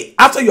say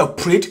after you have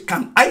prayed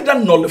can either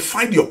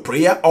nullify your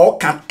prayer or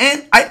can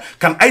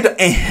either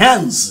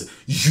enhance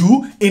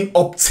you in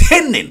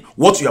obtaining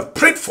what you have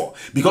prayed for.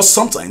 Because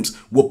sometimes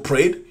we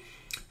prayed,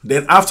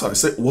 then after I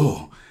say,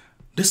 whoa,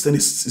 this thing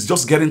is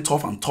just getting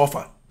tougher and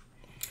tougher.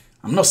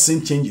 I'm not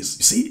seeing changes.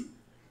 You see,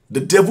 the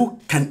devil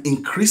can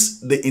increase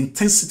the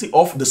intensity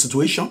of the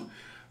situation.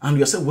 And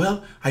you say,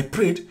 well, I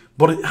prayed,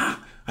 but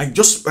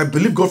I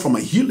believe God for my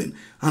healing.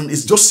 And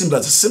it just seems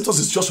that the symptoms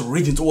is just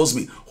raging towards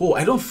me. Oh,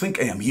 I don't think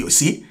I am healed.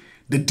 See,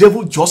 the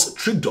devil just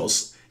tricked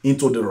us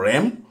into the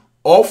realm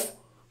of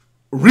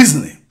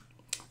reasoning.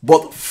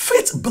 But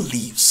faith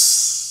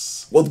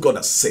believes what God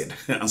has said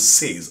and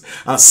says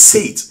and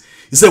say it.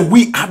 He said,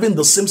 we having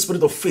the same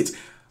spirit of faith,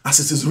 as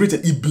it is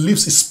written, he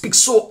believes, he speaks.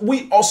 So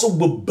we also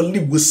will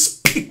believe, we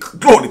speak.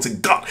 Glory to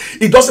God.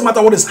 It doesn't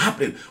matter what is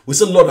happening. We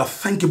say, Lord, I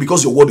thank you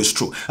because your word is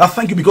true. I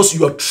thank you because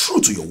you are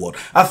true to your word.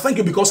 I thank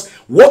you because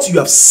what you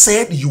have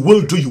said you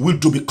will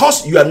do,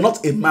 because you are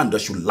not a man that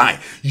should lie.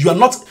 You are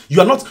not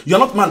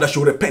man that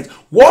should repent.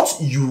 What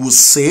you will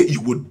say,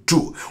 you will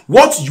do.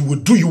 What you will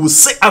do, you will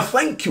say, I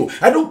thank you.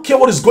 I don't care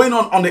what is going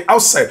on the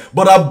outside,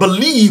 but I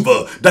believe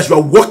that you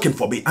are working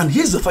for me. And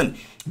here's the thing.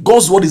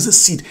 God's word is a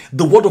seed.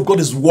 The word of God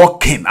is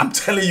working. I'm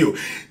telling you.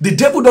 The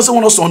devil doesn't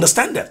want us to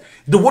understand that.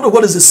 The word of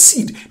God is a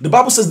seed. The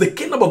Bible says the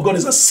kingdom of God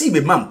is a seed.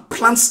 A man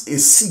plants a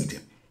seed.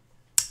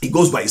 He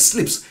goes by his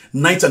sleeps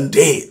night and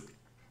day.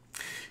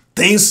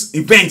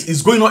 Events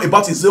is going on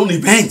about his own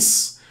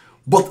events.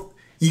 But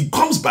he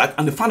comes back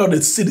and they find out that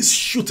the seed is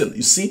shooting.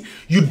 You see,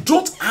 you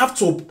don't have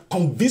to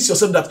convince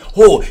yourself that,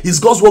 oh, is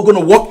God's word going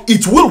to work?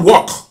 It will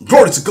work.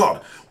 Glory to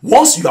God.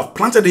 Once you have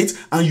planted it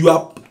and you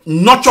are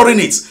nurturing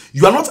it,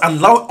 you are not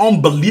allowing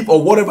unbelief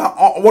or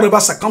whatever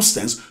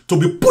circumstance to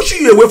be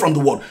pushing you away from the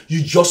word.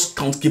 You just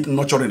can't keep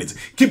nurturing it.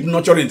 Keep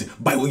nurturing it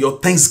by your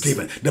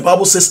thanksgiving. The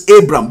Bible says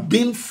Abraham,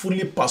 being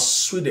fully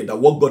persuaded that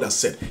what God has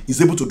said,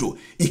 is able to do.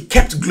 He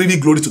kept giving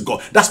glory to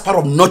God. That's part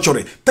of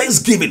nurturing.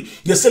 Thanksgiving.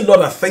 You say,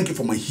 Lord, I thank you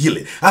for my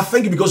healing. I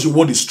thank you because your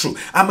word is true.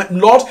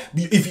 Lord,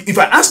 if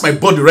I ask my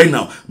body right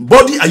now,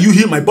 body, are you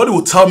healed? My body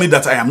will tell me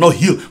that I am not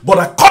healed. But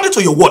according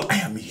to your word, I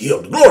am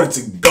healed. Glory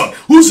to God.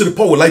 Whose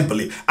report will I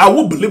believe? I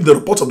will believe the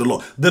report of the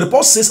Lord. The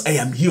report says I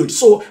am healed.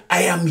 So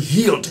I am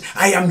healed.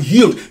 I am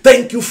healed.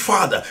 Thank you,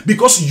 Father,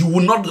 because you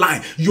will not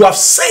lie. You have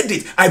said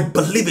it. I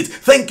believe it.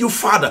 Thank you,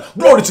 Father.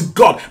 Glory to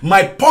God.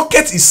 My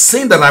pocket is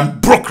saying that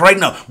I'm broke right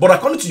now. But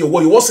according to your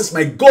word says,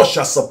 my God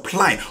shall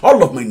supply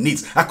all of my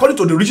needs. According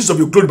to the riches of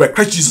your glory by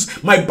Christ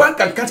Jesus, my bank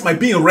account might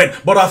be in red.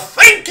 But I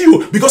thank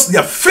you because they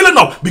are filling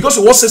up. Because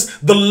your word says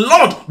the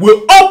Lord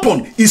will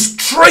open his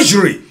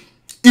treasury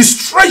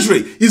His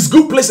treasury, his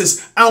good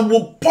places, and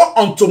will pour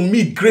unto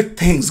me great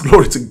things.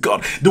 Glory to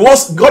God.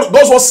 God's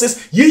word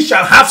says, ye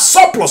shall have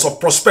surplus of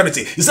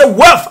prosperity. He said,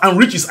 wealth and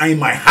riches are in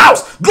my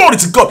house. Glory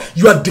to God.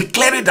 You are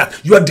declaring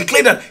that. You are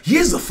declaring that.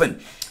 Here's the thing.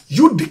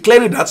 You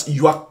declaring that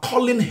you are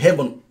calling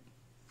heaven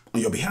on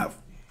your behalf.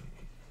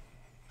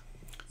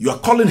 You are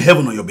calling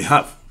heaven on your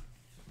behalf.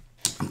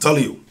 I'm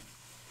telling you.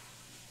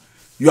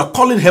 You are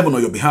calling heaven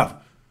on your behalf.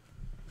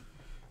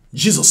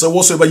 Jesus said,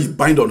 whatsoever you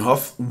bind on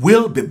earth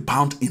will be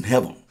bound in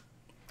heaven.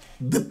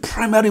 The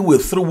primary way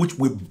through which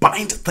we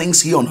bind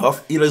things here on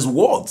earth, it is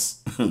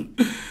words.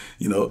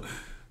 you know,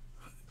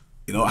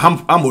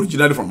 I'm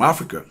originally from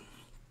Africa.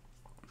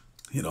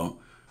 You know,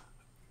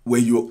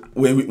 when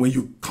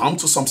you come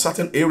to some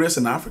certain areas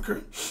in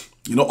Africa,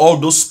 you know, all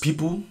those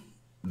people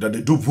that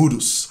they do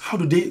voodoos, how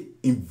do they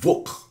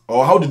invoke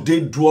or how do they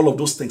do all of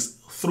those things?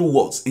 Through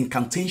words,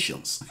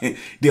 incantations.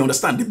 They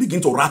understand. They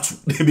begin to rattle.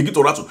 They begin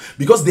to rattle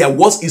because their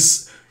words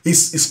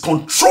is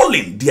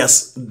controlling their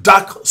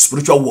dark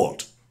spiritual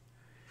world.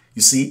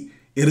 You see,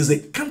 it is a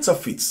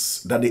counterfeit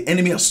that the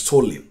enemy has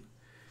stolen.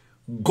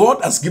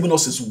 God has given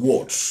us his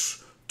word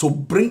to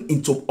bring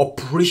into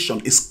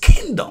operation his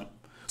kingdom.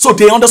 So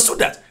they understood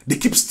that. They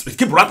keep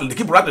rattling. They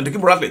keep rattling.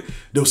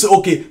 They will say,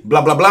 okay,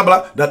 blah, blah, blah,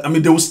 blah. That, I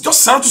mean, they will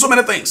just sound to so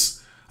many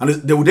things. And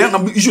they will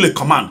then usually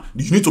command,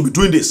 you need to be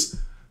doing this.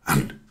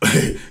 And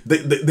they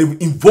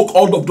invoke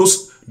all of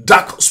those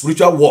dark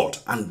spiritual world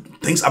and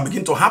things are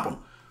beginning to happen.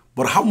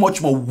 But how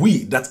much more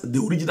we that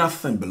the original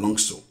thing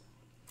belongs to?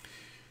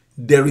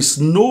 There is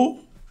no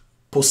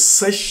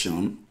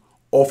possession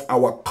of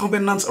our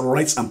covenant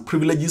rights and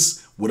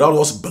privileges without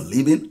us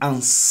believing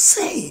and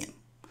saying,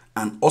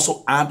 and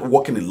also add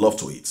working in love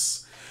to it.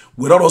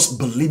 Without us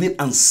believing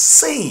and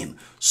saying.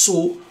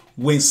 So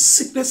when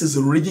sickness is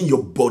raging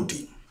your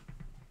body,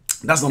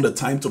 that's not the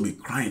time to be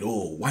crying,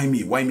 oh, why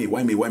me, why me,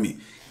 why me, why me?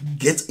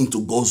 Get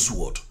into God's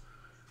word.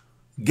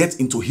 Get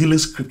into healing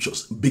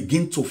scriptures.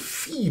 Begin to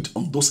feed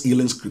on those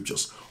healing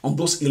scriptures. On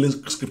those healing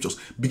scriptures.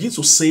 Begin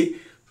to say,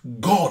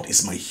 God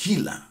is my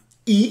healer.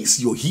 He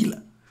is your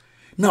healer.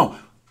 Now,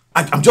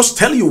 I'm just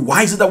telling you,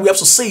 why is it that we have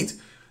to say it?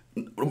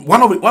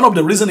 One of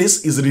the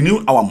reasons is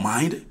renewing our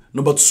mind.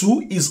 Number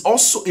two is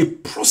also a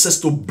process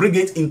to bring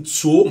it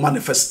into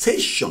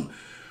manifestation.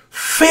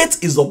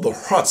 Faith is of the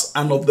heart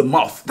and of the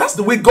mouth. That's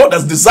the way God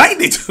has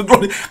designed it.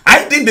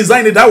 I didn't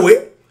design it that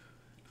way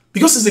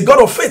because he's a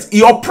God of faith.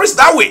 He operates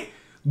that way.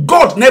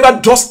 God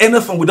never does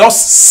anything without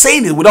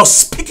saying it, without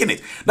speaking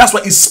it. That's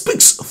why he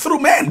speaks through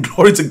men.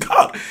 Glory to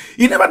God.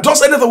 He never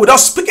does anything without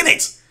speaking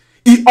it.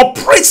 He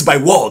operates by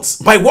words.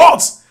 By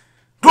words.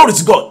 Glory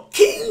to God.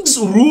 Kings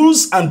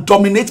rules and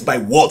dominate by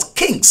words.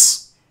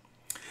 Kings.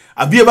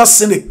 Have you ever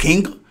seen a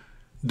king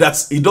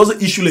that he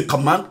doesn't issue a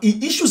command?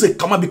 He issues a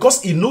command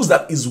because he knows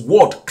that his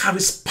word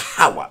carries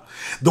power.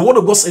 The word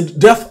of God said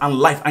death and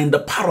life are in the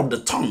power of the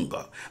tongue.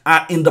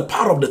 Are in the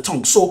power of the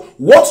tongue. So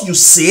what you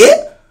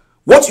say,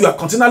 what you are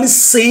continually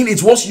saying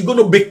is what you're going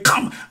to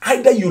become,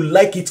 either you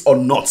like it or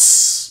not.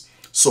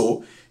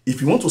 So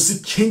if you want to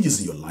see changes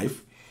in your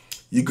life,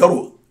 you got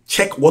to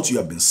check what you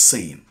have been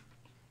saying.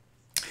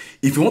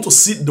 If you want to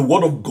see the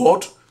word of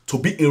God to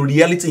be a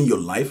reality in your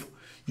life,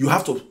 you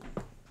have to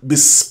be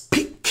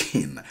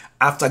speaking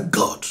after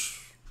God.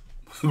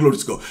 Glory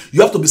to God.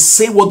 You have to be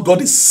saying what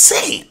God is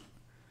saying.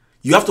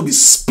 You have to be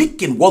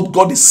speaking what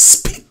God is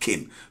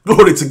speaking.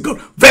 Glory to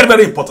God. Very,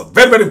 very important.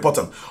 Very, very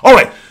important. All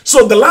right.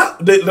 So the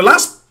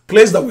last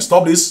place that we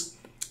stopped is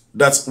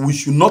that we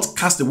should not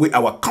cast away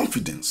our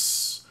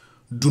confidence.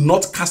 Do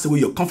not cast away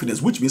your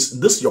confidence, which means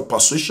this your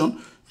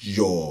persuasion,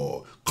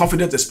 your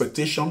confident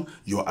expectation,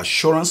 your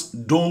assurance.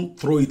 Don't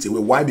throw it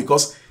away. Why?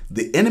 Because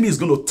the enemy is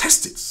going to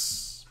test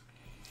it.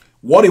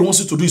 What he wants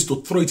you to do is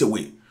to throw it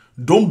away.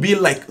 Don't be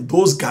like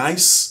those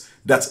guys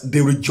that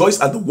they rejoice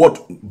at the word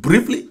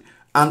briefly,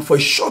 and for a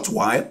short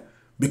while,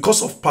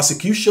 because of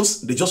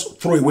persecutions, they just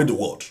throw away the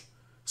word.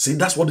 See,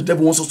 that's what the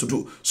devil wants us to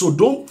do. So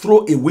don't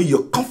throw away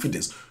your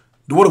confidence.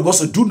 The word of God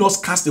says, do not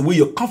cast away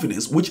your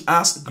confidence, which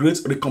has great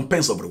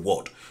recompense of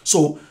reward.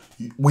 So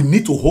we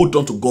need to hold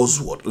on to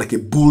God's word like a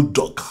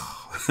bulldog.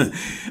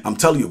 I'm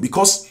telling you,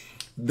 because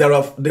there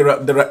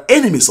are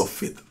enemies of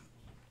faith.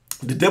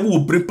 The devil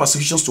will bring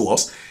persecutions to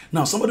us.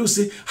 Now, somebody will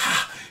say,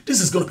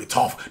 this is going to be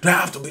tough. Do I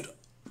have to be?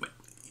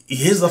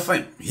 Here's the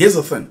thing. Here's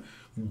the thing.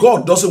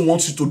 God doesn't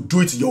want you to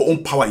do it in your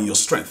own power and your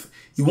strength.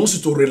 He wants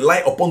you to rely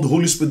upon the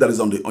Holy Spirit that is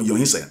on your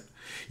inside.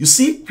 You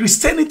see,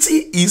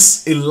 Christianity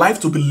is a life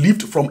to be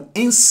lived from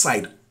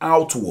inside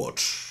outward.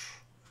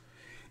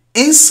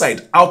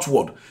 Inside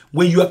outward.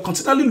 When you are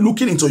continually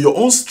looking into your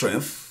own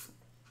strength,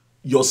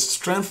 your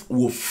strength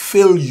will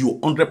fail you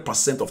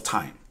 100% of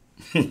time.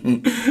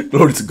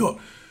 Glory to God.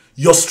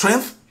 Your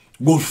strength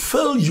will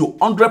fail you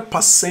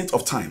 100%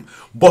 of time.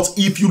 But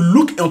if you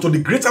look into the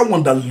greater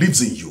one that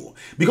lives in you,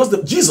 because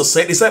Jesus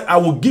said, he said, I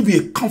will give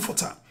you a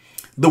comforter.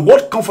 The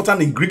word comforter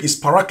in Greek is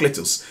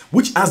parakletos,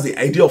 which has the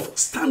idea of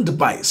stand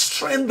by,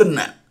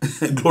 strengthener.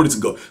 Glory to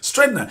God.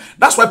 Strengthener.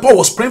 That's why Paul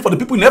was praying for the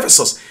people in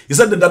Ephesus. He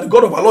said that the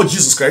God of our Lord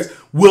Jesus Christ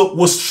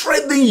will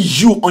strengthen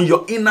you on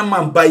your inner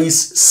man by his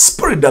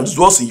spirit that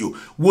dwells in you.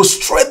 Will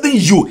strengthen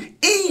you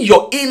in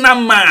your inner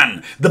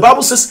man. The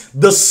Bible says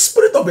the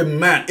spirit of a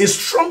man, a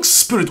strong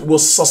spirit, will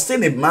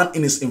sustain a man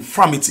in his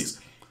infirmities.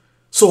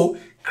 So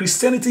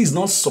Christianity is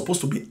not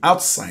supposed to be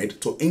outside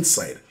to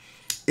inside.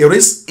 It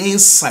is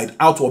inside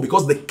outward,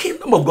 because the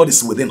kingdom of God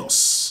is within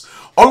us.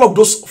 All of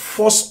those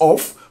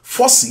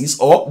forces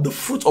or the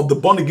fruit of the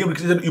born again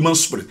recreated human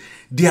spirit,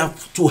 they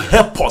have to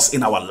help us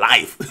in our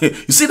life.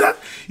 You see that?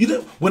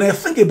 When I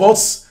think about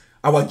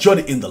our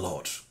journey in the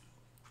Lord,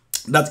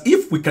 that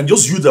if we can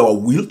just use our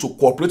will to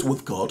cooperate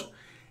with God,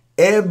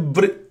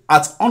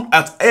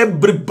 at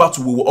every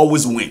battle we will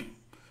always win.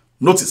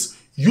 Notice,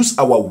 use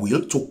our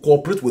will to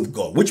cooperate with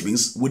God, which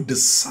means we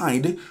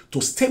decide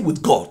to stay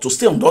with God, to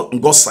stay on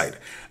God's side.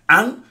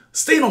 And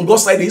staying on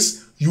God's side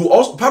is,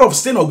 part of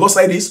staying on God's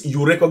side is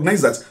you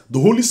recognize that the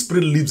Holy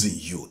Spirit lives in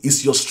you.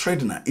 It's your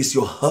strengthener, it's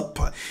your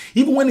helper.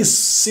 Even when it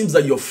seems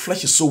that your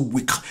flesh is so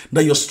weak,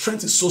 that your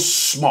strength is so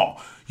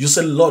small, you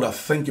say, Lord, I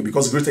thank you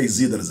because greater is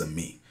he that is in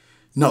me.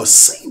 Now,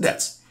 saying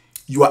that,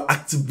 you are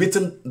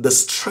activating the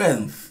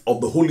strength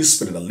of the Holy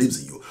Spirit that lives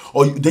in you.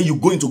 Or then you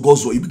go into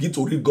God's word, you begin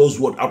to read God's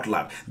word out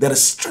loud. There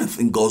is strength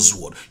in God's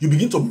word. You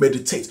begin to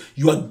meditate.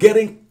 You are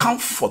getting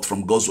comfort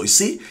from God's word. You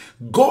see,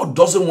 God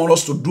doesn't want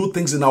us to do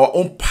things in our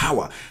own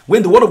power.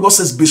 When the word of God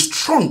says, be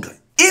strong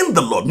in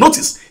the Lord.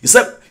 Notice, he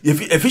said,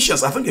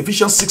 Ephesians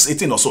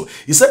 6:18 or so.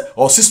 He said,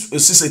 or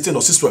 6:18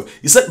 or 6:12.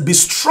 He said, be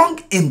strong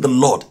in the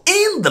Lord.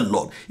 In the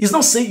Lord. He's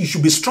not saying you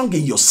should be strong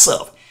in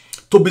yourself.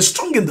 To be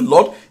strong in the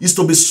Lord is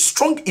to be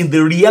strong in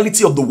the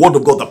reality of the word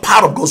of God, the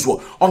power of God's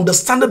word.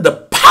 Understanding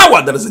the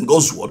power that is in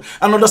God's word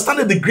and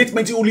understanding the great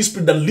mighty Holy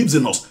Spirit that lives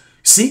in us.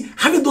 See,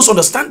 having those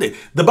understanding,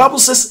 the Bible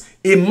says,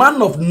 a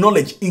man of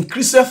knowledge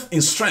increaseth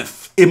in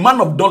strength. A man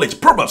of knowledge,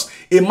 Proverbs,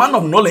 a man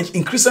of knowledge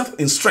increaseth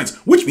in strength,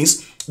 which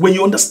means when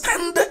you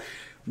understand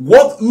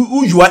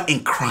who you are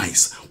in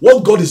Christ,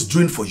 what God is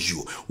doing for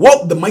you,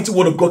 what the mighty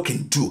word of God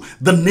can do,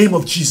 the name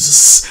of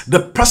Jesus, the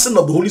person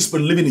of the Holy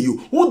Spirit living in you,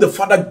 who the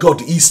Father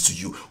God is to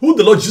you, who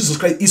the Lord Jesus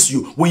Christ is to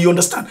you, when you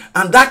understand,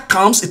 and that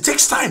comes, it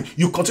takes time.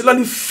 You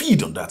continually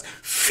feed on that,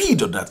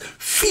 feed on that,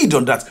 feed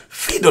on that,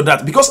 feed on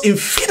that, because in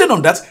feeding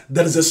on that,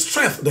 there is a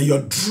strength that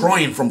you're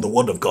drawing from the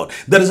word of God.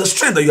 There is a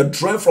strength that you're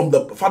drawing from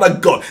the Father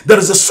God. There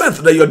is a strength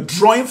that you're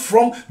drawing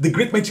from the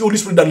great mighty Holy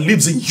Spirit that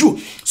lives in you.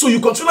 So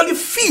you continually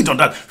feed on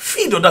that,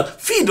 feed on that,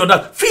 feed on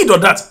that, feed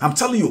on that. I'm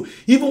telling you,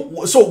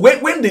 even so,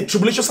 when the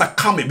tribulations are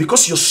coming,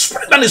 because your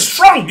spirit man is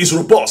strong, is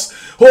robust.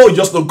 Oh,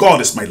 just know God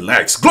is my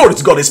legs. Glory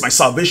to God is my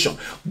salvation.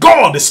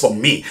 God is for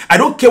me. I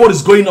don't care what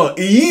is going on.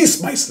 He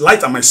is my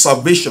light and my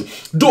salvation.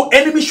 Though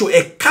enemy should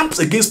encamp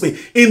against me,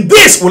 in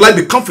this will I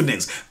be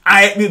confident.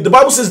 The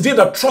Bible says, they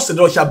that trust in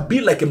the Lord shall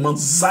be like a Mount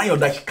Zion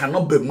that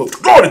cannot be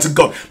moved. Glory to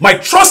God. My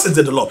trust is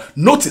in the Lord.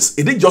 Notice,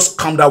 it didn't just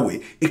come that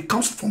way. It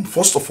comes from,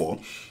 first of all,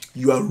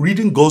 you are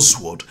reading God's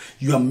word,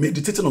 you are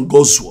meditating on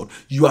God's word,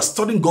 you are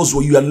studying God's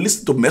word, you are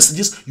listening to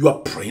messages, you are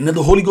praying in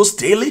the Holy Ghost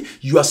daily,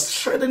 you are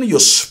strengthening your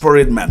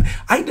spirit man.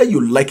 Either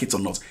you like it or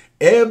not,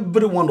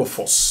 every one of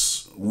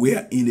us, we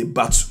are in a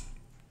battle.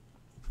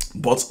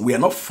 But we are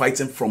not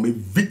fighting from a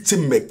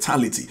victim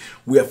mentality.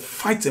 We are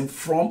fighting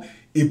from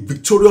a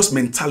victorious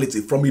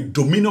mentality, from a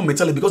dominion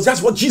mentality, because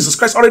that's what Jesus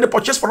Christ already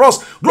purchased for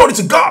us. Glory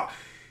to God.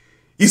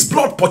 His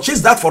blood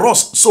purchased that for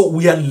us. So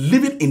we are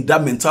living in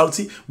that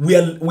mentality. We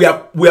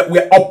are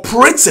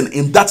operating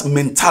in that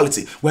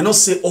mentality. We're not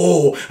saying,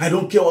 oh, I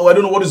don't care. Oh, I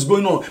don't know what is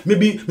going on.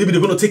 Maybe they're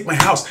going to take my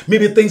house.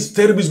 Maybe things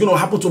terrible is going to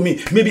happen to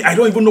me. Maybe I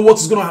don't even know what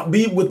is going to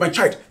be with my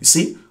child. You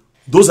see,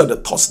 those are the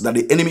thoughts that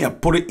the enemy has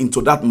put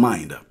into that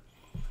mind.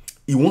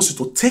 He wants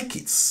you to take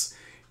it.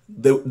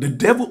 The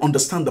devil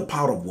understands the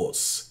power of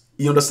words.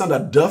 He understands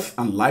that death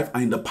and life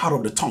are in the power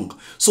of the tongue.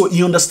 So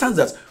he understands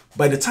that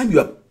by the time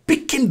you are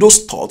picking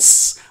those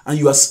thoughts, and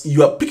you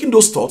are picking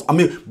those thoughts. I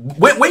mean,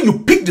 when you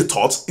pick the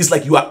thoughts, it's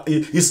like you are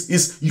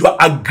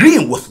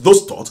agreeing with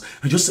those thoughts,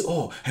 and you say,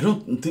 "Oh, I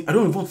don't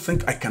even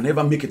think I can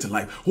ever make it in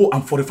life. Oh,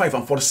 I'm 45,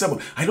 I'm 47.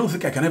 I don't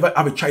think I can ever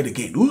have a child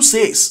again." Who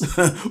says?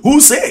 Who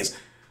says?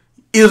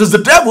 It is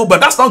the devil, but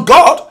that's not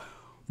God.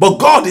 But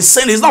God is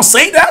saying, He's not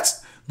saying that.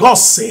 God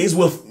says,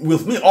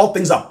 "With me, all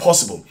things are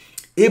possible."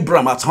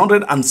 Abraham at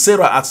 100 and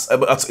Sarah at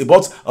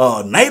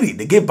about 90,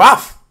 they gave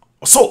birth.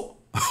 So.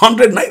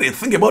 190,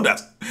 think about that.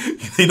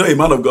 You know, a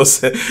man of God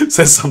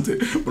says something,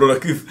 Brother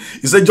Keith.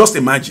 He said, just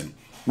imagine,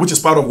 which is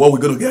part of what we're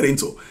going to get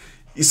into.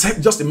 He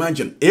said, just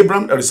imagine,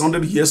 Abraham that is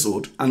 100 years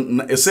old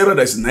and Sarah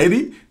that is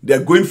 90, they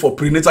are going for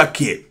prenatal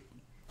care.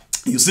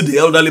 You see the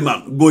elderly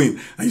man going,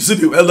 and you see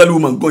the elderly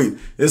woman going.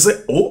 They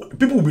say, oh,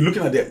 people will be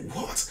looking at them.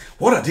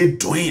 What are they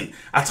doing?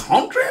 At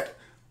 100?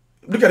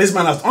 Look at this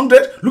man at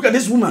 100. Look at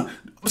this woman.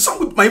 Some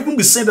people might even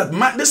be saying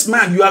that, this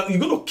man, you're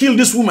going to kill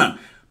this woman.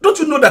 Don't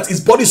you know that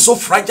his body is so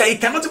fragile? He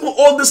cannot even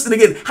hold this thing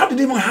again. How did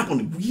it even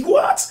happen?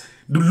 What?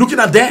 Looking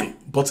at them.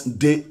 But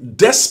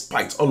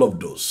despite all of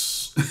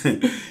those,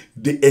 those.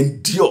 They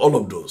endure all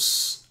of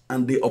those.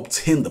 And they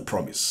obtain the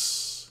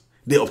promise.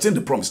 They obtain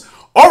the promise.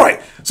 All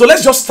right. So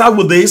let's just start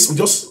with this. We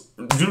just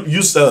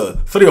use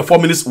 3 or 4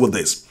 minutes with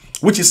this,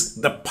 which is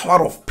the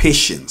power of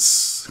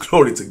patience.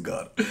 Glory to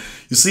God.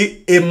 You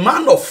see, a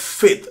man of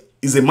faith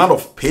is a man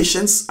of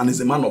patience and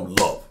is a man of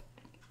love.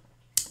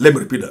 Let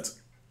me repeat that.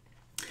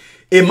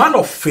 A man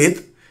of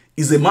faith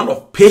is a man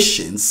of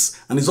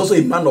patience and is also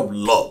a man of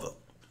love.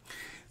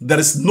 There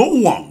is no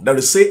one that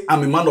will say,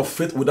 I'm a man of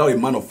faith without a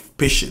man of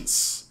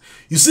patience.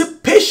 You see,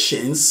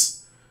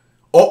 patience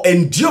or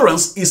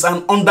endurance is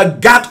an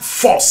undergird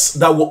force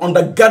that will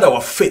undergird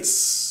our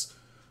faiths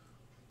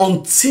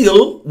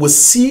until we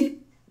see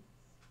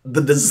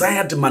the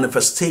desired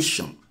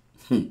manifestation.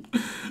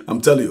 I'm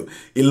telling you,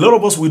 a lot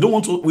of us, we don't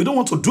want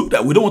to do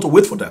that. We don't want to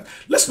wait for that.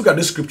 Let's look at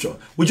this scripture.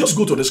 We just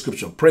go to this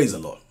scripture. Praise the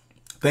Lord.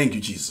 Thank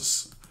you,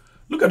 Jesus.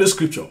 Look at this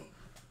scripture.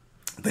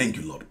 Thank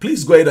you, Lord.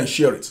 Please go ahead and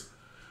share it.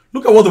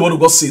 Look at what the word of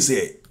God says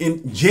here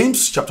in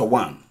James chapter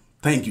 1.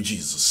 Thank you,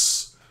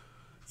 Jesus.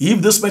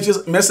 If this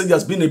message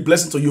has been a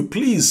blessing to you,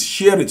 please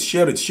share it,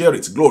 share it, share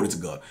it. Glory to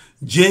God.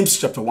 James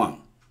chapter 1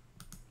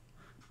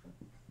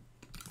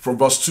 from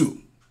verse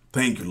 2.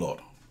 Thank you, Lord.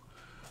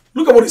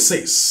 Look at what it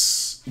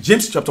says.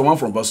 James chapter 1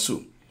 from verse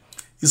 2.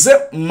 He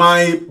said,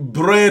 my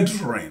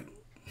brethren.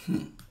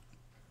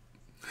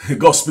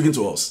 God speaking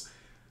to us.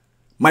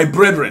 My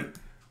brethren,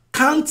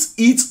 count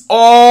it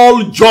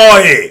all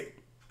joy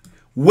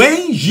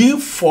when ye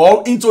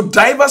fall into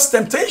diverse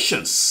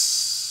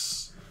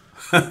temptations,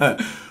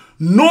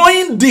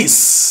 knowing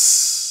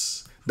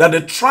this, that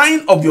the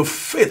trying of your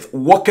faith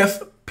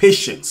worketh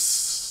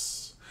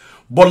patience.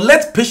 But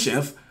let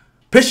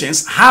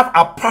patience have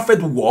a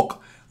perfect work,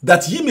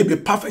 that ye may be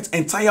perfect,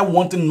 entire,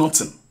 wanting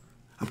nothing.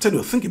 I'm telling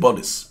you, think about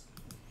this.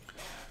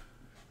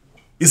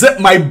 He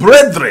said, my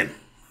brethren,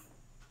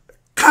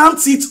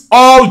 count it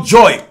all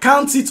joy.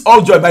 Count it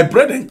all joy. My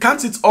brethren,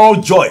 count it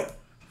all joy.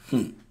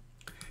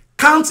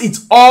 Count it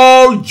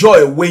all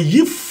joy when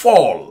ye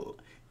fall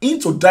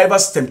into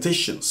diverse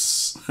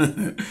temptations.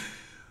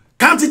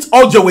 Count it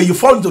all joy when you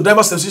fall into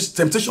diverse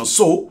temptations.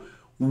 So,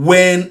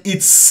 when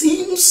it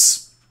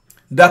seems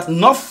that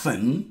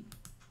nothing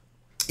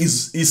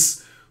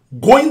is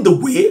going the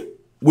way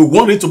we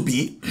want it to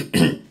be,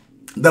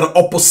 there are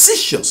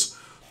oppositions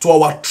to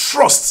our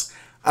trust,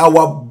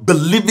 our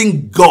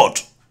believing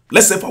God.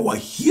 Let's say for our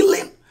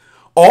healing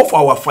or for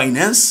our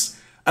finance,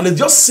 and it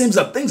just seems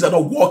that things are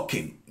not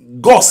working.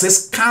 God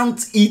says,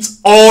 count it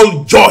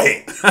all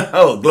joy.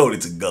 Oh, glory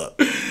to God.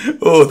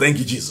 Oh, thank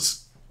you,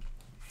 Jesus.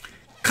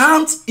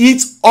 Count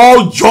it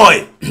all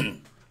joy.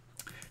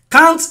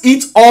 Count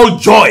it all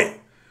joy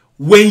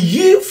when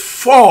ye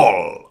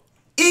fall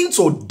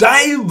into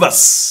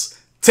diverse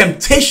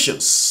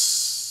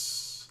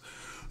temptations,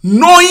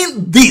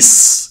 knowing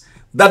this,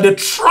 that the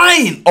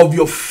trying of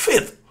your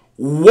faith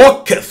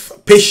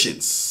worketh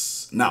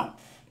patience. Now,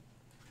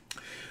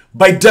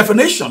 by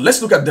definition,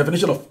 let's look at the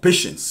definition of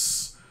patience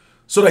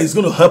so that it's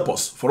going to help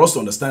us, for us to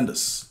understand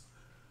this.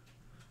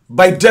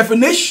 By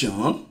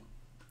definition,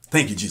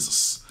 thank you,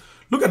 Jesus.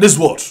 Look at this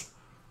word.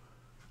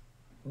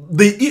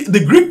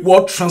 The Greek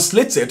word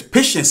translated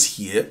patience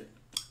here,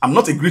 I'm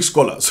not a Greek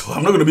scholar, so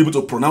I'm not going to be able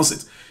to pronounce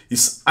it.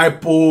 It's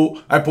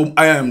hypomone.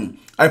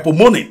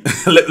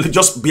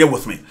 Just bear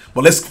with me.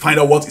 But let's find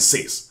out what it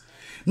says.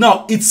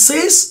 Now, it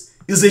says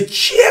is a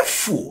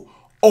cheerful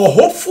or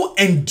hopeful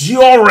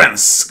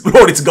endurance.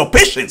 Glory to God.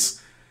 Patience.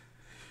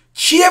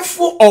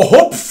 Cheerful or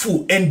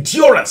hopeful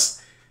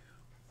endurance.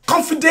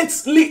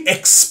 Confidently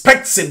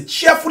expecting.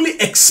 Cheerfully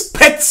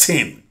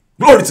expecting.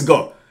 Glory to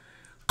God.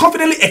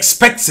 Confidently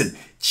expecting.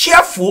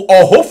 Cheerful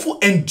or hopeful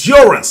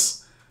endurance.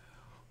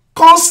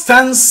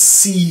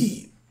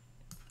 Constancy.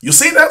 You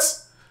see that?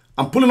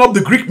 I'm pulling up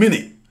the Greek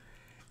meaning.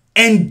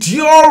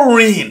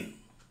 Enduring.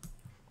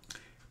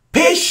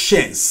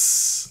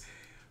 Patience.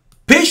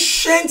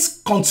 Patient,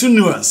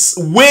 continuous,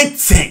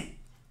 waiting.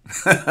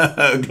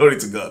 Glory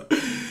to God.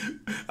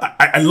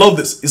 I love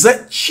this. Is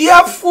that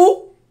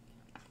cheerful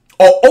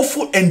or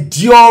hopeful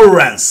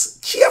endurance?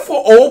 Cheerful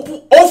or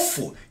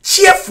hopeful.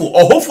 Cheerful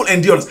or hopeful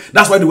endurance.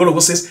 That's why the word of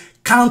God says,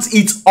 count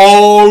it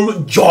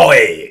all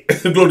joy.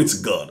 Glory to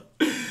God.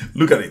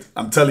 Look at it.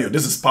 I'm telling you,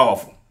 this is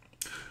powerful.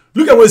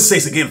 Look at what it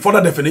says again.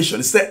 Further definition.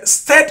 It's the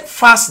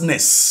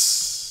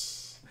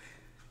steadfastness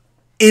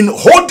in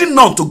holding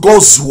on to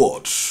God's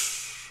word.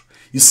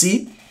 You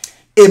see,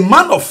 a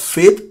man of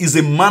faith is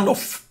a man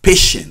of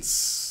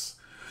patience.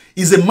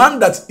 Is a man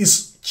that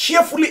is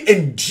cheerfully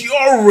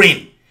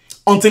enduring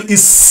until he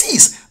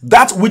sees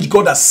that which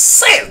God has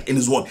said in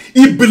his word.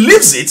 He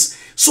believes it,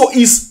 so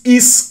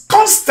he's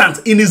constant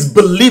in his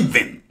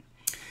believing.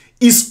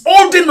 He's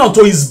holding on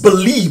to his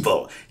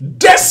believer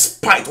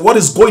despite what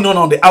is going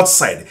on the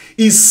outside.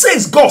 He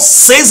says, God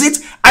says it,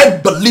 I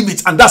believe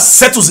it, and that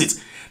settles it.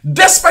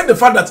 Despite the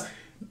fact that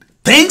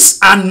things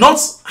are not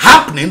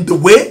happening the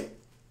way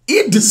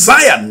he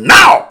desired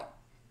now,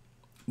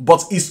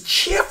 but is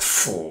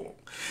cheerful.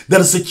 There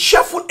is a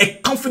cheerful, a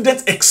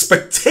confident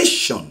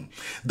expectation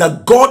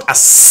that God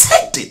has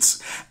said it.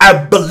 I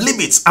believe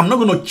it. I'm not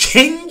going to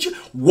change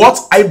what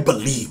I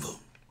believe.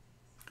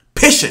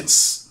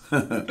 Patience.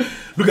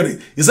 Look at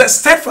it. It says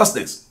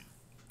steadfastness,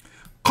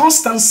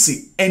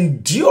 constancy,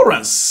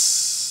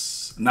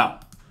 endurance. Now,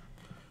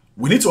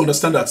 we need to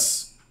understand that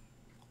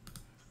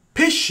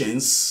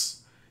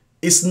patience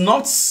is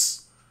not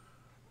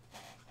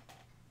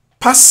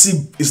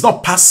passive. It's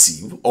not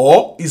passive,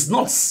 or it's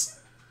not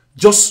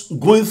just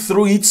going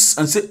through it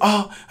and say,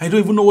 I don't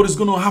even know what is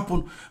going to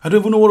happen. I don't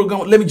even know what is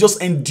going to, let me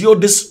just endure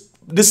this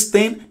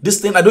thing.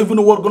 I don't even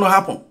know what's going to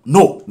happen.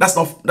 No, that's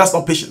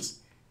not patience.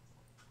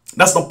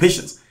 That's not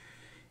patience.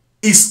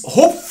 It's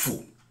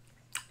hopeful,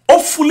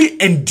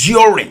 hopefully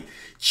enduring,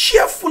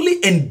 cheerfully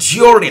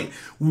enduring,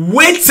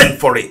 waiting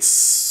for it.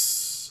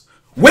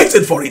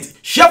 Waiting for it.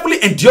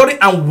 Cheerfully enduring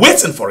and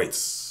waiting for it.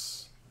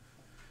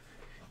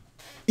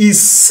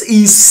 He's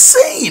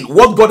saying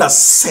what God has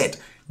said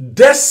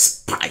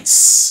despite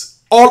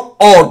all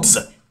odds.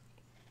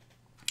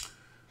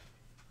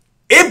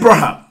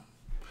 Abraham,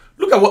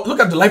 look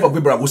at the life of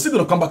Abraham. We're still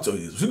going to come back to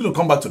this. We're going to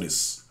come back to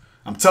this.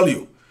 I'm telling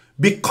you,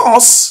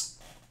 because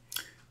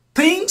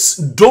things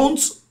don't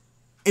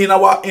in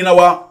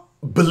our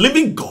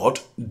believing God,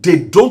 they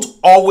don't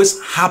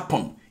always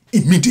happen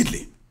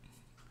immediately.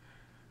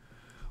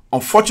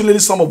 Unfortunately,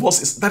 some of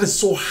us, that is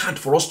so hard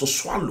for us to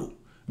swallow.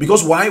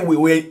 Because why?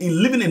 We're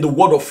living in the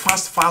world of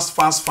fast.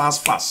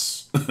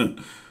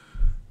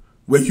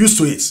 We're used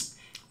to it.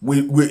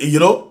 We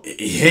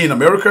here in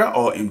America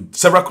or in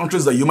several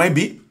countries that you might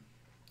be,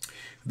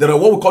 there are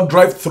what we call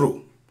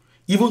drive-through.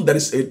 Even there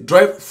is a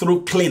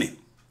drive-through cleaning.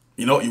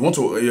 You want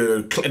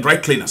to dry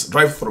cleaners,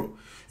 drive-through.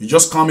 You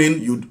just come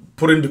in, you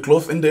put in the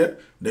clothes in there,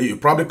 then you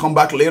probably come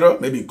back later,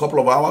 maybe a couple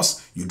of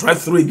hours, you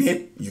drive through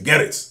again, you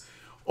get it.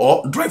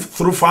 Or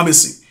drive-through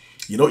pharmacy.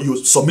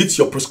 You submit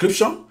your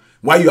prescription.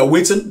 While you are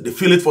waiting, they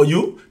fill it for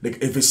you.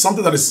 If it's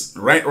something that is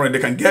right, they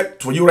can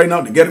get for you right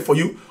now, they get it for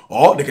you.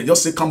 Or they can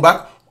just say, come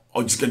back,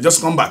 or you can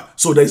just come back.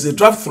 So there's a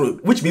drive-through,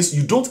 which means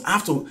you don't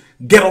have to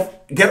get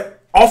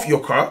off your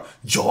car,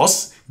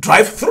 just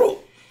drive through.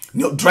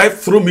 Drive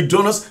through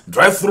McDonald's,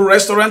 drive through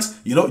restaurants,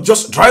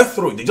 just drive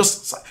through.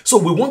 So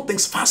we want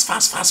things fast.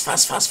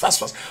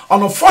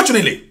 And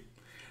unfortunately,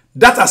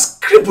 that has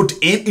crippled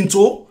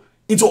into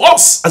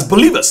us as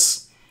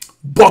believers.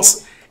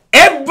 But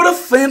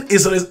everything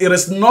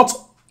is not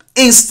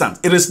instant.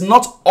 It is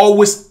not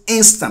always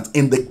instant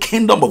in the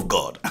kingdom of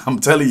God. I'm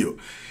telling you.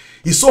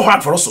 It's so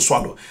hard for us to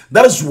swallow.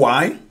 That is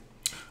why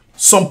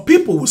some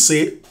people will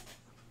say,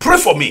 pray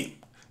for me.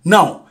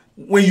 Now,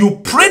 when you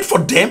prayed for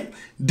them,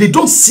 they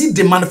don't see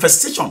the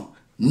manifestation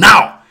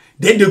now.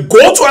 Then they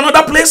go to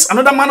another place,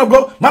 another man of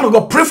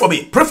God, pray for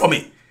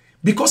me.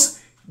 Because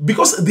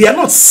they are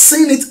not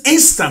seeing it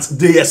instant.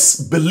 They are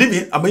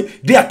believing,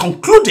 they are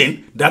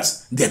concluding that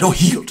they are not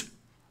healed.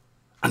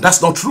 And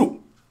that's not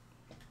true.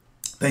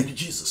 Thank you,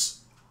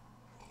 Jesus.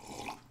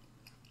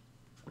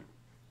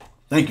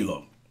 Thank you,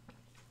 Lord.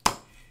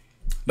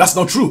 That's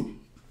not true.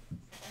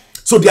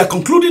 So they are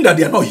concluding that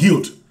they are not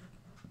healed.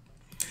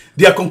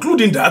 They are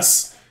concluding that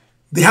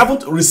they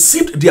haven't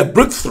received their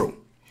breakthrough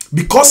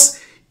because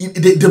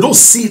they don't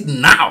see it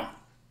now.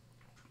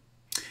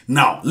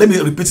 Now, let me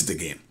repeat it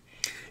again.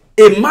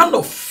 A man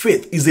of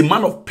faith is a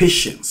man of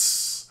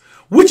patience,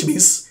 which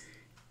means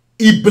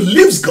he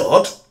believes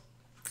God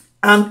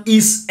and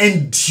is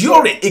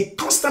enduring,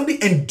 constantly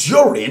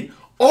enduring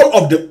all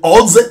of the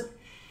odds.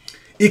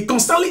 He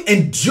constantly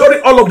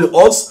enduring all of the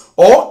odds,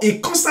 or he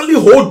constantly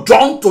hold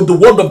on to the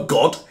word of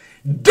God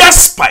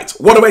despite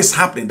whatever is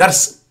happening.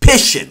 That's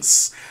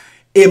patience.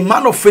 A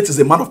man of faith is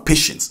a man of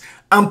patience.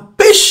 And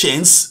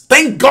patience,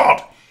 thank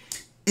God,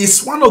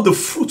 is one of the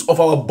fruits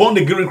of our born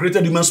again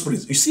created human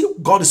spirit. You see,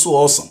 God is so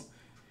awesome.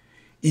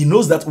 He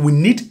knows that we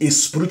need a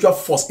spiritual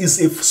force. It's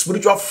a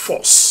spiritual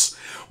force.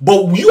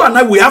 But you and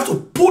I, we have to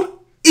put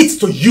it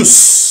to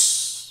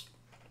use.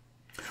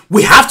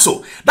 We have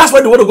to. That's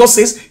why the word of God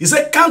says, he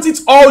said, count it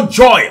all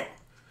joy,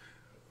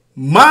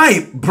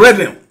 my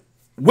brethren,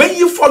 when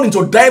you fall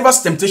into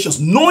diverse temptations,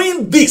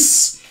 knowing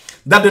this,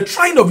 that the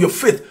trying of your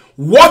faith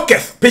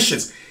worketh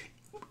patience.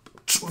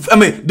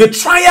 The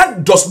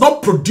trial does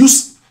not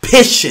produce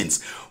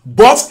patience,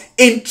 but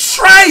in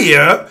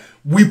trial,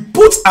 we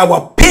put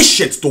our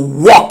patience to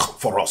work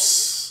for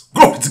us.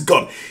 Glory to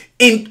God.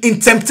 In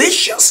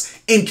temptations,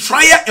 in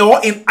trial,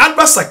 or in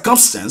adverse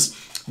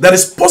circumstance that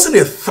is posing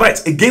a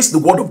threat against the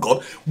word of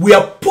God, we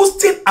are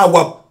putting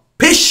our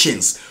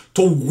patience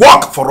to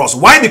work for us.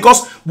 Why?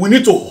 Because we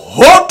need to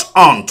hold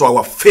on to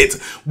our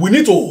faith. We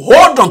need to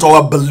hold on to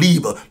our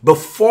belief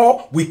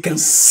before we can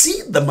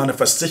see the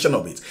manifestation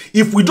of it.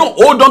 If we don't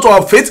hold on to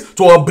our faith,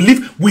 to our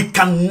belief, we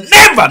can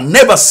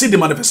never see the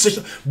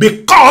manifestation,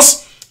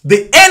 because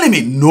the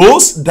enemy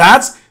knows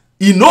that.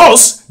 He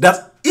knows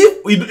that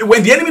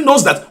when the enemy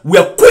knows that we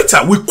are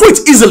quitter, we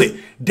quit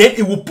easily, then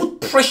it will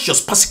put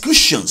precious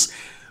persecutions.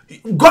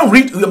 Go and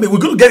read. We're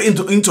going to get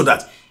into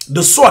that.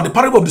 The sower, the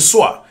parable of the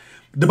sower.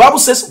 The Bible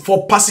says,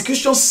 for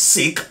persecution's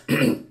sake,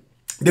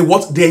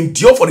 they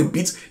endure for a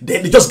bit,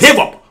 then they just gave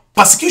up.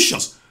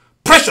 Persecutions,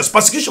 precious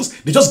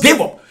persecutions, they just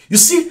gave up. You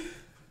see,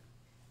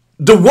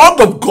 the word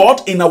of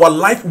God in our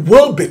life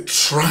will be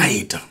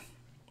tried.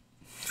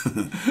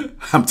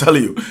 I'm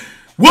telling you,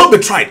 will be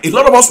tried. A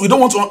lot of us, we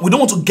don't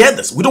want to get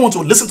this. We don't want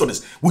to listen to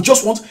this. We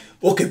just want,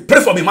 okay,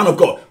 pray for me, man of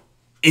God.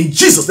 In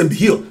Jesus' name, be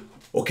healed.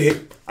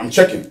 Okay, I'm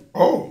checking.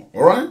 Oh,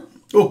 all right.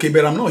 Okay,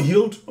 but I'm not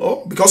healed.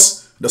 Oh,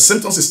 because the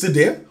symptoms is still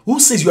there.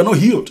 Who says you are not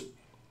healed?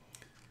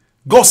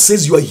 God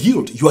says you are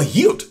healed. You are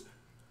healed.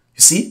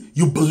 You see,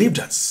 you believe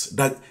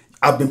that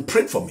I've been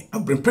prayed for me.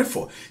 I've been prayed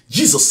for.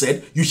 Jesus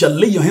said, you shall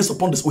lay your hands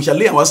upon this. We shall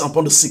lay our hands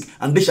upon the sick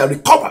and they shall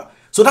recover.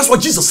 So that's what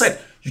Jesus said.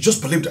 You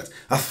just believe that.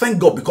 I thank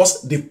God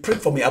because they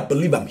prayed for me. I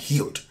believe I'm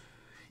healed.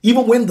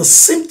 Even when the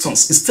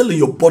symptoms is still in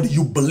your body,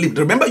 you believe.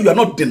 Remember, you are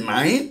not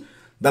denying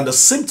that the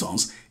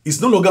symptoms is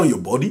no longer in your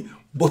body,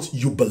 but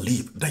you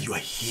believe that you are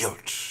healed.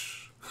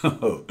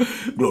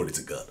 Glory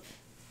to God.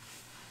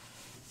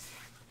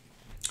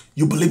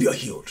 You believe you're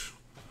healed.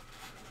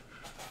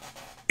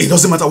 It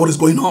doesn't matter what is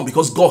going on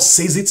because God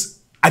says it,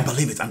 I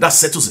believe it, and that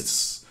settles it.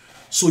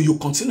 So you're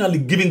continually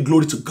giving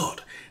glory to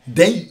God.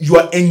 Then you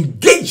are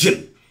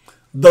engaging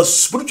the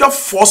spiritual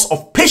force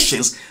of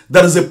patience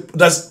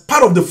that's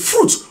part of the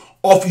fruit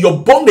of your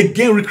born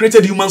again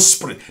recreated human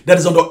spirit that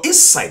is on the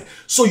inside.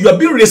 So you are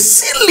being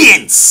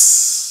resilient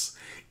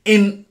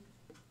in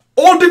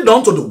holding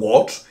on to the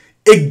word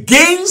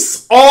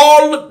against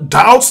all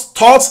doubts,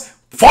 thoughts,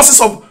 forces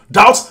of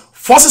doubts,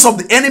 forces of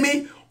the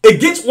enemy,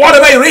 against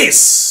whatever it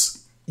is.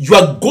 You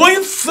are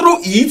going through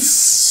it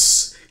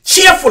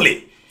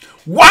cheerfully.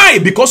 Why?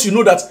 Because you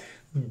know that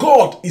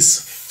God is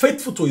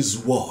faithful to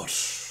his word.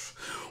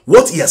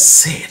 What he has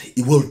said,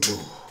 he will do.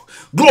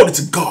 Glory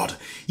to God.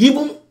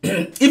 Even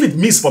if it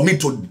means for me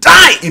to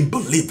die in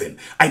believing,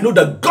 I know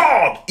that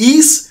God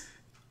is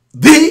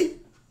the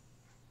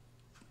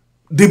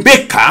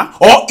maker,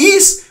 or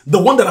is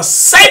the one that has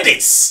said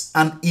it,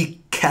 and he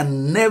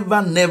can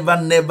never lie.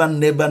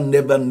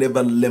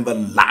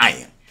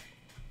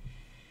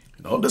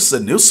 You know, this is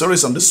a new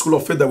series on this school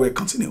of faith that we'll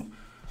continue.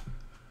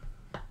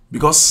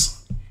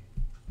 Because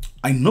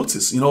I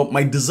notice, you know,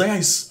 my desire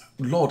is,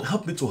 Lord,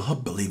 help me to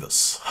help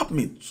believers. Help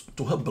me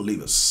to help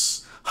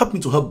believers. Help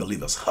me to help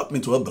believers. Help me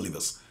to help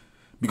believers.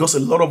 Because a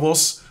lot of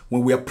us,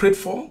 when we are prayed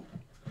for,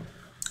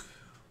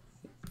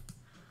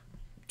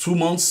 2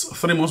 months,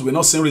 3 months, we're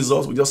not seeing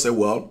results. We just say,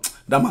 well,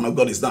 that man of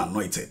God is not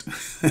anointed.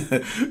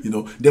 You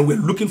know, then we're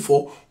looking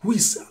for who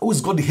is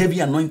got the heavy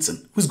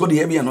anointing. Who's got the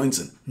heavy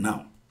anointing?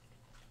 Now,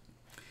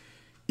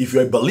 if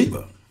you're a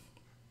believer,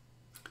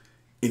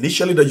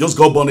 initially they just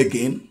got born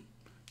again,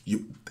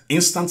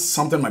 instant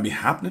something might be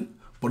happening,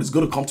 but it's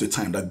going to come to a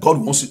time that God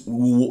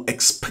will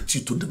expect you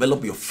to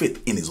develop your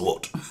faith in his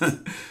word.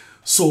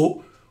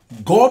 So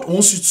God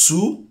wants you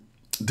to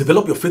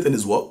develop your faith in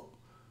his word.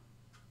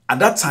 At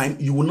that time,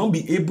 you will not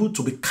be able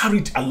to be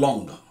carried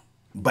along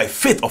by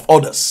faith of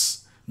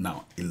others.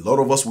 Now, a lot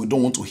of us, we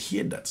don't want to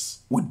hear that.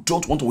 We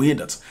don't want to hear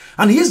that.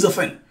 And here's the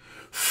thing.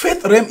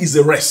 Faith realm is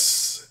a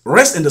rest.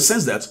 Rest in the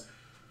sense that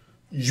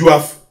you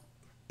have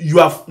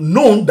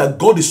known that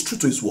God is true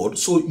to his word,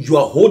 so you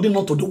are holding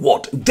on to the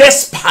word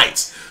despite.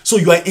 So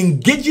you are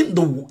engaging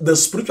the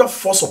spiritual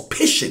force of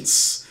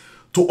patience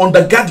to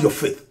undergird your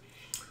faith,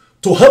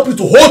 to help you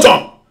to hold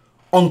on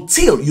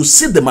until you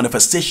see the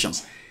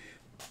manifestations.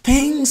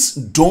 Things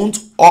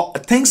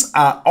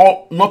are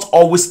not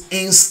always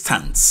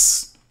instant.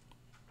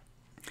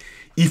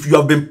 If you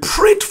have been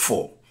prayed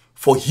for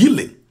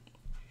healing,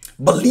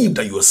 believe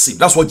that you receive.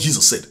 That's what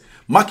Jesus said.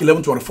 Mark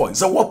 11:24. He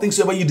said, what things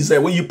ever you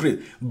desire when you pray,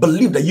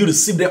 believe that you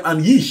receive them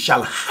and ye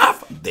shall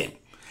have them.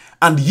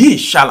 And ye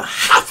shall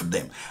have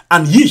them.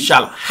 And ye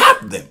shall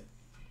have them.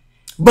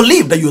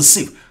 Believe that you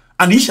receive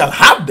and ye shall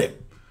have them.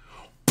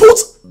 Put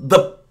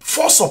the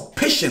force of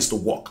patience to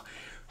work.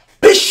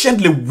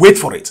 Patiently wait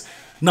for it.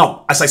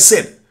 Now, as I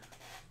said,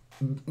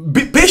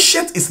 be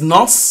patient is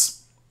not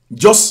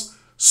just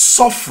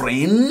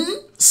suffering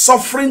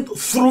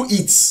through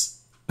it.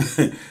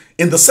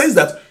 In the sense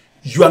that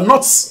your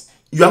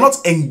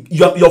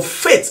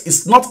faith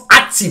is not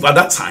active at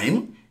that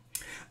time.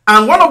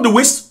 And one of the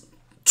ways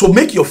to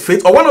make your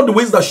faith, or one of the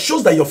ways that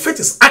shows that your faith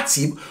is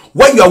active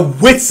while you are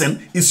waiting,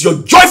 is your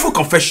joyful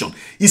confession.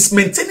 Is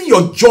maintaining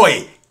your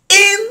joy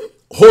in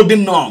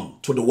holding on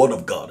to the word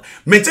of God.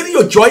 Maintaining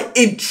your joy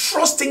in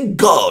trusting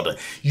God.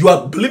 You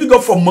are believing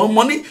God for more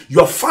money. You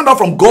have found out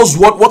from God's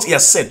word what he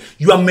has said.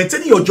 You are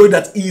maintaining your joy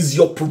that he is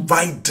your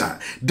provider.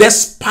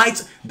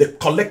 Despite the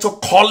collector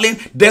calling,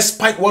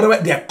 despite whatever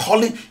they are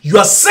calling, you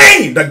are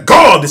saying that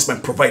God is my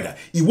provider.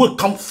 He will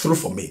come through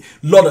for me.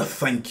 Lord, I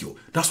thank you.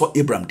 That's what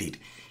Abraham did.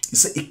 He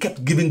said he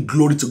kept giving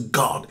glory to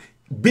God,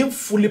 being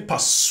fully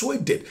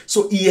persuaded.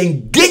 So he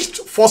engaged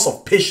force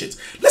of patience.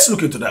 Let's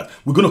look into that.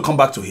 We're going to come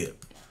back to here.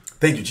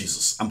 Thank you,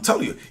 Jesus. I'm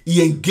telling you,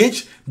 he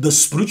engaged the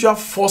spiritual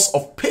force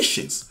of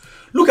patience.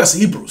 Look at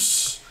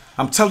Hebrews.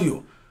 I'm telling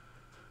you,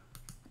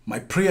 my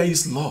prayer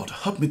is, Lord,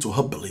 help me to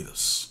help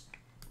believers.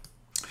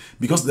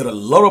 Because there are a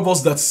lot of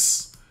us that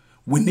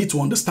we need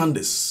to understand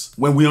this.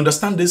 When we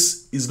understand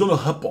this, it's going to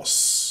help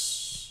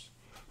us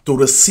to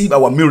receive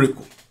our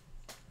miracle.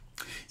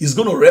 It's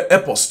going to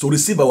help us to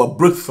receive our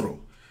breakthrough.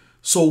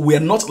 So we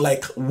are not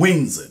like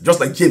winds, just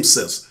like James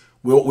says.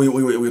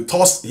 We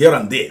toss here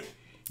and there.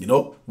 You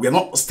know, we are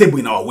not stable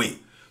in our way.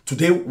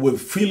 Today we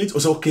feel it. We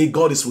say, okay,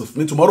 God is with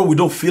me. Tomorrow we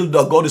don't feel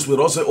that God is with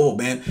us. Say, oh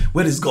man,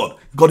 where is God?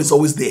 God is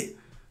always there.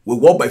 We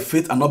walk by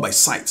faith and not by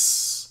sight.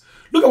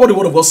 Look at what the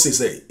word of God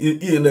says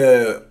in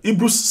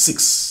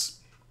Hebrews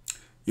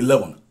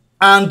 6:11.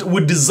 And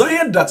we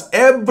desire that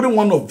every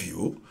one of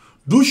you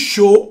do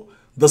show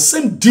the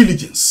same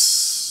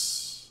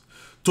diligence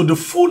to the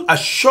full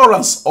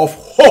assurance of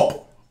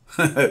hope.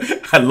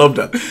 I love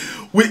that.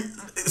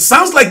 It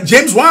sounds like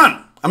James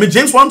 1.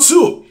 James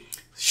 1:2.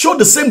 Show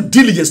the same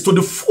diligence to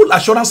the full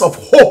assurance of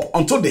hope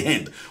until the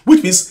end,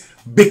 which means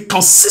be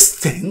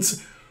consistent,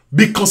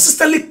 be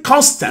consistently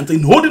constant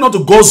in holding on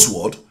to God's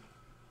word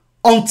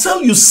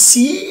until you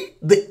see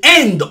the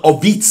end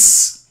of it.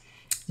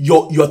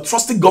 You are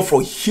trusting God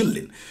for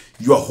healing.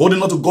 You are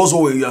holding on to God's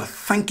word. You are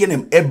thanking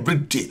him every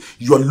day.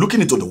 You are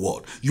looking into the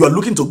word. You are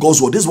looking to God's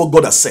word. This is what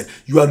God has said.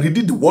 You are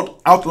reading the word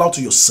out loud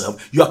to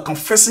yourself. You are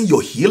confessing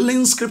your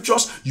healing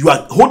scriptures. You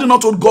are holding on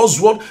to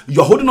God's word.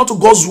 You are holding on to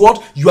God's word.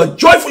 You are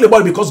joyful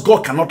about it because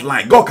God cannot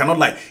lie. God cannot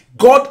lie.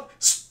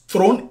 God's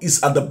throne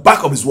is at the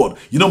back of his word.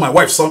 You know, my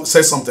wife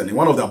says something in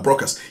one of their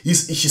brokers.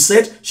 She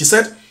said,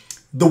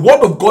 the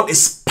word of God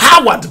is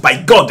powered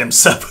by God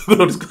himself.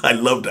 I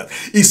love that.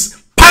 It's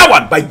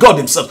powered by God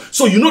himself.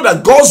 So you know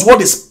that God's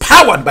word is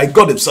powered by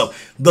God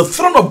himself. The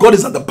throne of God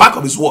is at the back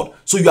of his word.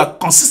 So you are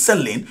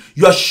consistently,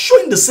 you are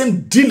showing the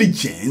same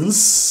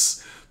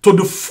diligence to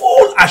the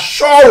full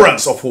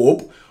assurance of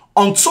hope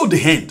until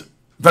the end.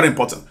 Very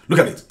important. Look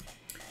at it.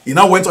 He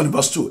now went on in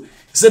verse 2. He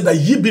said that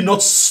ye be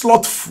not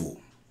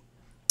slothful,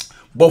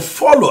 but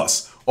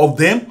followers of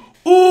them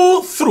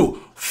who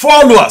through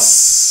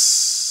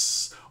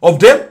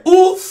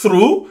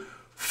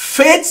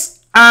faith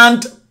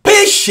and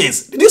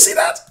patience. Did you see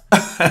that?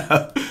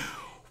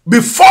 Be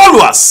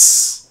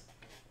followers.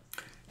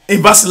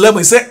 In verse 11,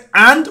 he said,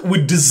 and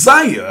we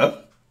desire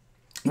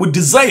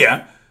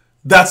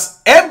that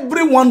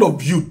every one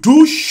of you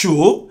do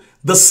show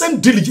the same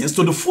diligence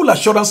to the full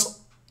assurance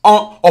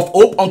of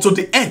hope until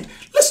the end.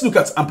 Let's look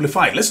at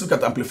Amplified.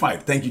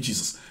 Thank you,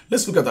 Jesus.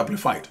 Let's look at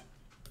Amplified.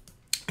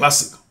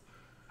 Classic.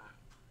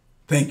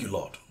 Thank you,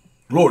 Lord.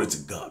 Glory to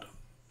God.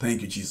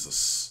 Thank you,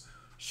 Jesus.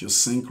 She'll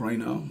sing right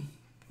now.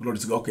 Glory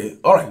to God. Okay.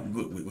 All right.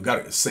 Good. We got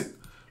it. Sing.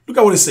 Look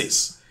at what it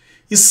says.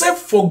 He said,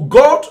 for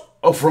God,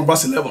 from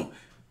verse 11.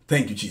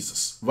 Thank you,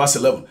 Jesus. Verse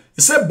 11.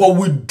 He said, but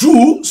we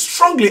do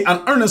strongly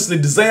and earnestly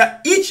desire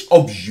each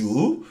of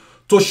you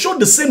to show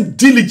the same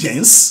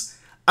diligence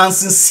and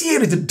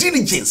sincerity.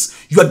 Diligence.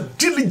 You are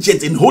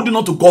diligent in holding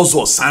on to God's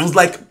word. Sounds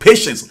like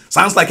patience.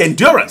 Sounds like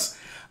endurance.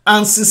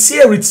 And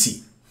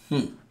sincerity.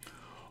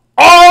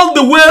 All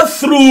the way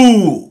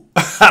through.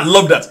 I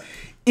love that.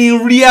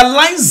 In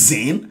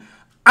realizing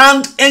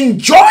and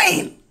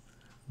enjoying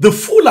the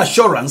full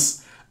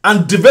assurance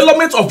and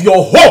development of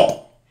your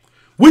hope,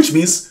 which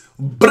means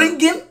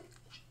bringing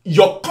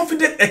your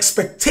confident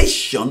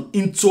expectation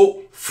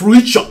into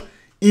fruition,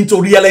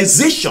 into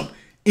realization,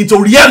 into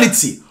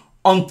reality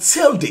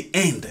until the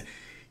end.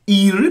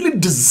 He really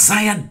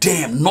desired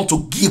them not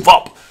to give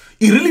up.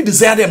 He really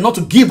desired them not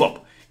to give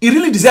up. He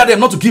really desired them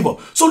not to give up.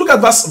 So look at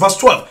verse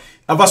 12.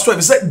 And verse 12,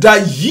 he said,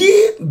 that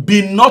ye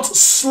be not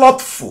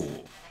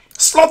slothful,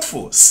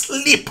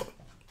 sleep,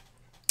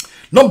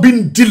 not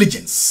being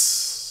diligent.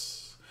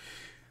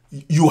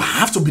 You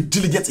have to be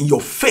diligent in your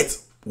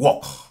faith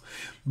walk.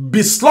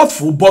 Be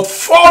slothful, but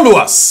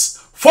followers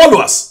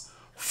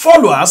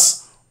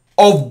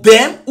of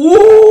them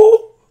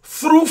who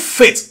through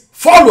faith,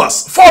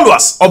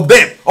 followers of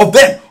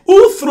them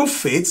who through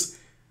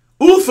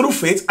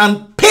faith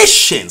and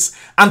patience.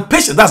 And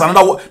patience, that's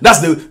another word. That's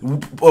the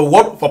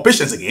word for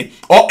patience again.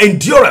 Or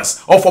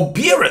endurance or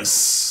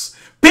forbearance.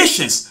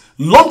 Patience,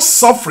 long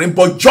suffering,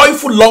 but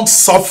joyful long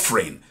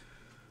suffering.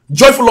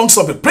 Joyful long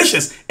suffering.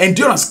 Patience,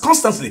 endurance,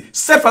 constancy,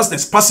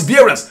 steadfastness,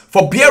 perseverance,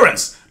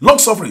 forbearance, long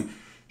suffering.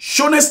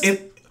 Shortness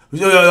in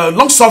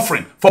long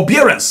suffering,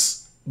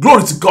 forbearance.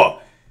 Glory to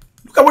God.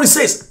 Look at what it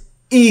says.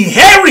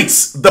 Inherit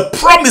the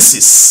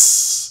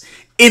promises.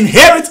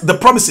 Inherit the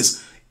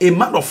promises. A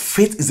man of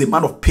faith is a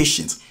man of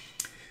patience.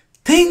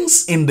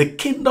 Things in the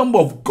kingdom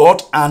of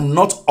God are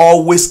not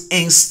always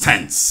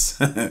instant.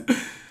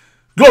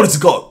 Glory to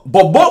God.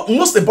 But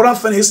most important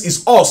thing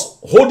is us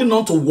holding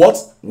on to what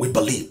we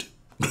believed.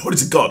 Glory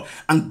to God.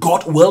 And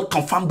God will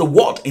confirm the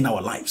word in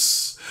our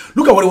lives.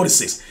 Look at what it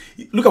says.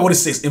 Look at what it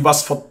says in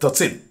verse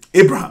 13.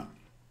 Abraham.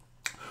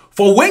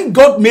 For when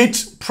God made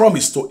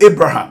promise to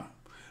Abraham,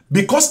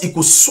 because he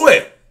could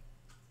swear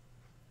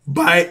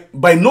by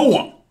no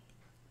one,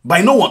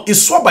 he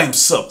swore by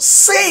himself,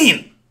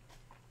 saying,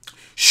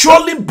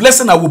 surely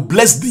blessing I will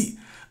bless thee,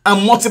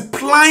 and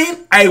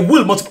multiplying I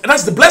will multiply.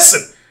 That's the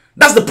blessing.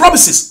 That's the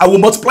promises. I will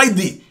multiply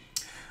thee.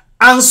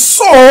 And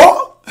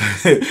so,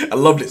 I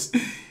love this.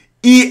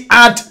 He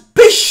had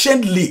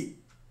patiently.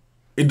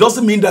 It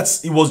doesn't mean that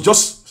he was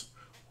just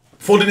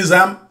folding his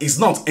arm. He's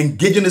not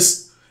engaging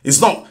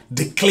he's not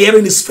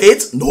declaring his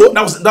faith. No,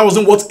 that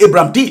wasn't what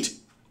Abraham did.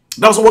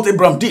 That wasn't what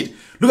Abraham did.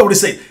 Look at what he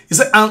said. He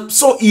said, and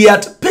so he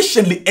had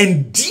patiently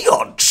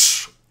endured.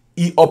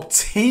 He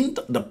obtained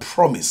the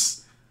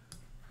promise.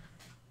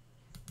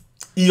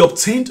 He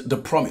obtained the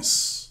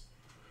promise.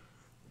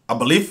 I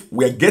believe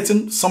we are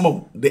getting some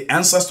of the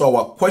answers to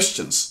our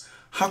questions.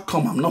 How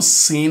come I'm not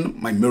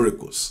seeing my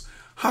miracles?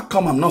 How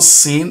come I'm not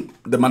seeing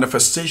the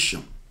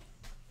manifestation?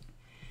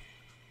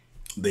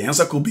 The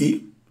answer could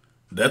be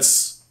that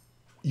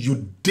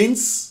you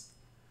didn't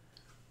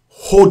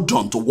hold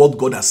on to what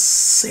God has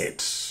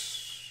said.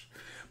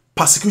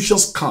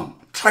 Persecutions come,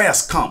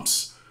 trials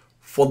comes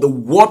for the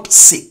word's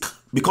sake,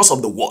 because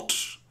of the word.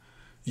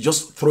 You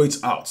just throw it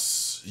out.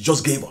 You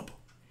just gave up.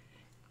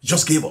 You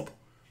just gave up.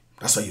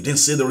 That's why you didn't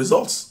see the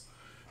results.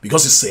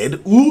 Because he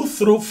said, who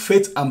through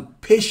faith and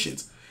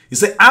patience, he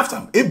said,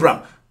 after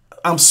Abraham,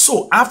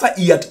 after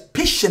he had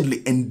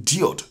patiently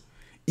endured,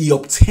 he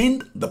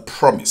obtained the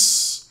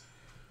promise.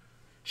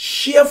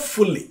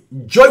 Cheerfully,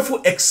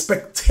 joyful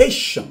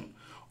expectation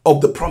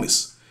of the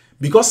promise.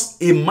 Because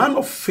a man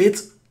of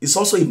faith is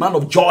also a man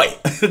of joy.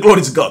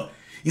 Glory to God.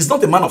 He's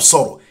not a man of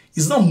sorrow.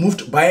 He's not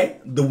moved by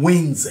the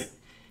winds.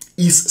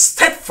 He's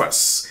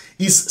steadfast.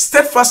 He's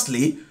steadfast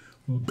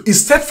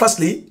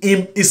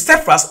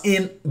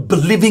in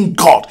believing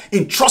God,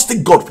 in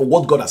trusting God for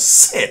what God has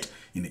said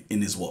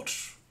in his word.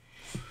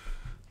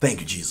 Thank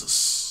you,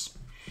 Jesus.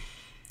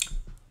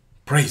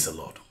 Praise the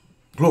Lord.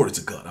 Glory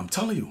to God. I'm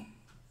telling you,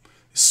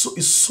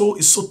 it's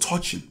so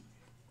touching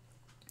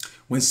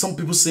when some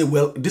people say,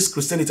 well, this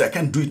Christianity, I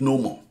can't do it no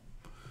more.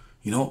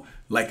 You know,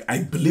 like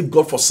I believe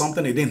God for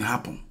something, it didn't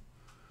happen.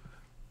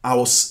 I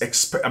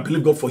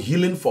believe God for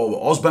healing for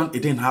a husband,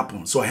 it didn't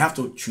happen. So I have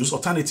to choose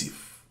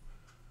alternative.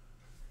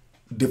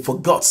 They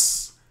forgot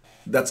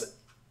that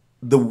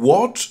the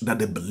word that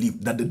they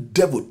believed, that the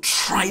devil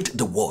tried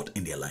the word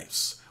in their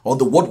lives, or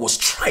the word was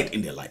tried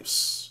in their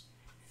lives.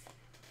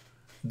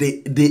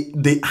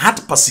 They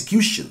had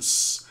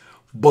persecutions,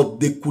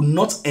 but they could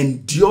not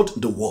endure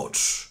the word.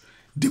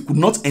 They could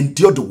not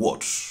endure the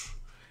word.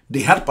 They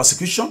had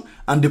persecution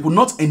and they could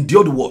not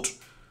endure the word.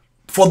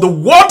 For the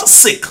word's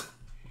sake,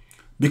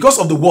 because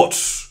of the word,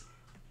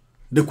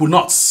 they could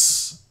not.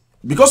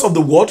 Because of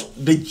the word,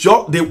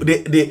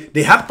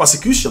 they had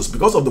persecutions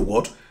because of the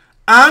word.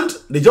 And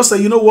they just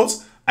say, you know what?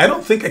 I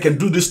don't think I can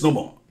do this no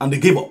more. And they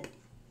gave up.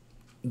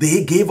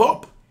 They gave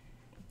up.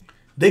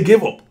 They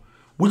gave up.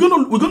 We're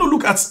gonna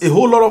look at a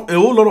whole lot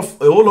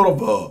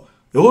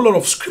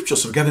of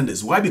scriptures regarding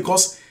this. Why?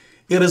 Because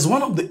it is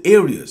one of the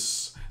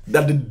areas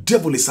that the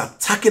devil is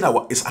attacking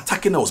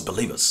us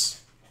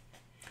believers.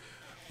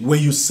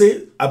 When you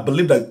say, I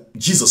believe that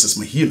Jesus is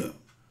my healer,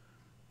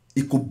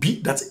 it could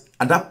be that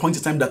at that point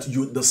in time that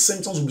the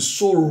symptoms will be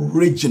so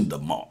raging the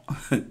more.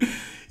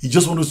 You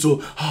just want to say,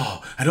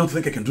 oh, I don't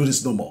think I can do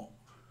this no more.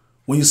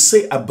 When you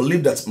say, I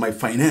believe that my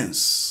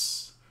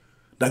finance,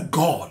 that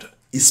God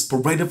is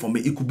provided for me,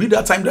 it could be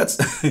that time that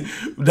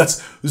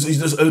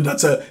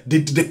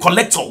the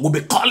collector will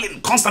be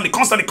calling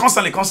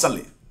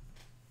constantly.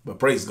 But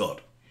praise God.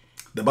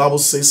 The Bible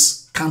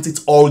says, count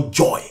it all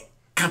joy.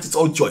 Count it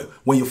all joy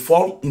when you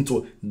fall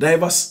into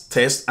diverse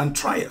tests and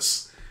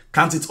trials.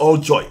 Count it all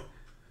joy.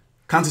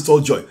 Count it all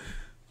joy.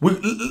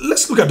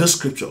 Let's look at this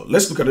scripture.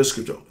 Let's look at this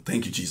scripture.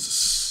 Thank you,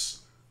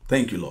 Jesus.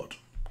 Thank you, Lord.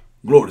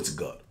 Glory to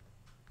God.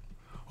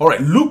 All right,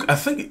 I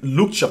think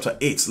Luke chapter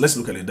 8. Let's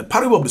look at it. The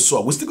parable of the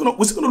sower. We're still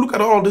gonna look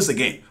at all this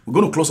again. We're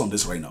going to close on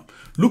this right now.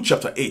 Luke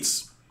chapter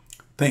 8.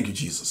 Thank you,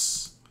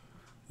 Jesus.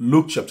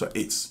 Luke chapter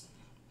 8.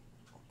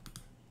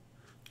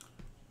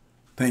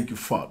 Thank you,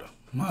 Father.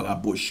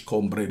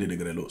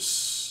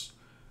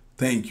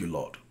 Thank you,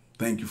 Lord.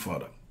 Thank you,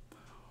 Father.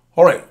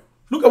 All right,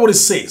 look at what it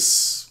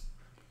says.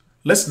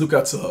 Let's look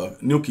at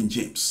New King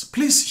James.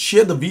 Please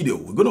share the video.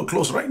 We're going to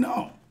close right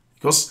now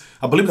because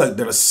I believe that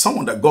there is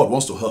someone that God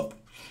wants to help.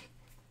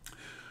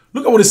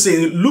 Look at what it says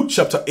in Luke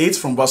chapter 8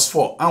 from verse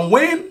 4. And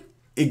when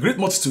a great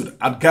multitude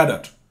had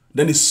gathered,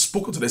 then he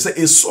spoke to them. He said,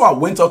 a sower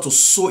went out to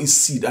sow his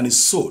seed, and he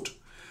sowed.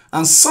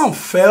 And some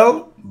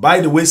fell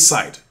by the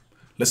wayside.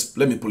 Let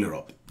me pull it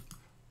up.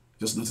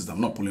 Just notice I'm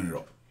not pulling it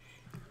up.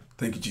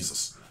 Thank you,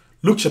 Jesus.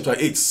 Luke chapter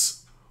 8.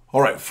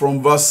 All right,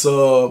 from verse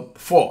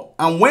 4.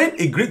 And when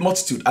a great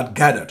multitude had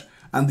gathered,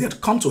 and they had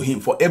come to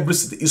him for every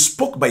city, he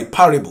spoke by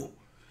parable.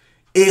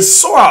 A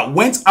sower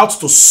went out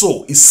to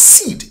sow his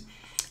seed,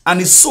 and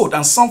he sowed,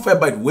 and some fell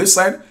by the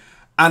wayside,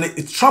 and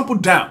it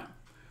trampled down.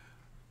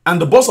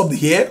 And the birds of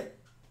the air,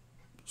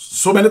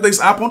 so many things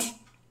happened.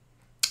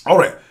 All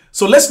right,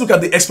 so let's look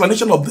at the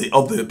explanation of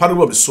the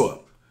parable of the sower.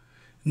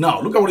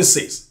 Now, look at what it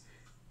says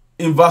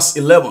in verse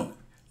 11.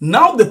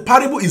 Now the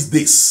parable is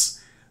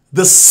this.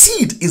 The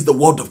seed is the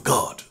word of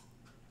God.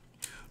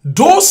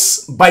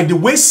 Those by the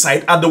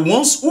wayside are the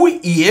ones who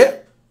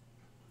hear.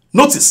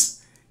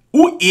 Notice,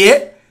 who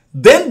hear.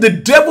 Then the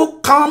devil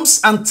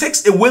comes and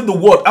takes away the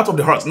word out of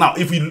the heart. Now,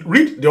 if you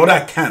read the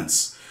other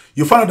accounts,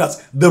 you find out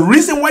that the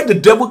reason why the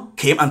devil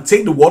came and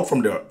take the word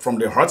from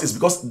their heart is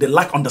because they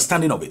lack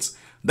understanding of it.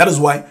 That is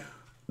why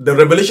the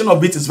revelation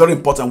of it is very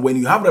important. When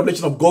you have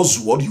revelation of God's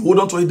word, you hold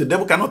on to it, the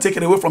devil cannot take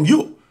it away from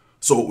you.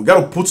 So we got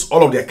to put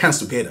all of the accounts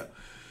together.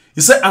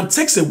 He said, and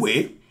takes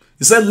away.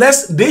 He said,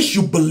 lest they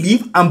should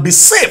believe and be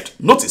saved.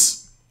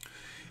 Notice.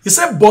 He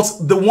said, but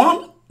the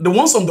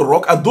ones on the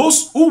rock are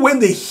those who, when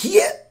they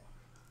hear,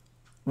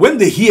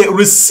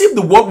 receive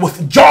the word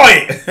with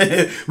joy.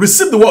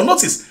 Receive the word.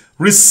 Notice,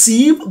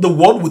 receive the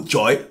word with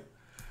joy.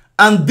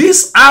 And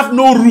these have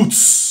no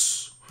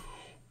roots.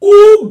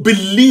 Who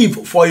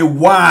believe for a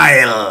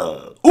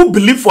while.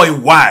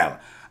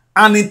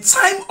 And in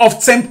time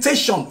of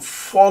temptation,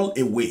 fall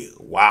away.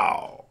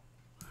 Wow.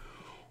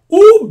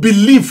 Who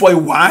believe for a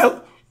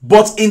while,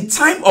 but in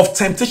time of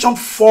temptation,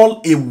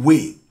 fall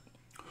away.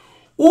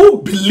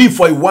 Who believe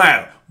for a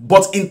while,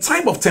 but in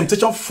time of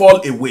temptation,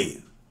 fall away.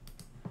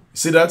 You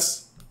see that?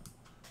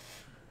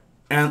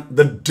 And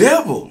the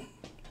devil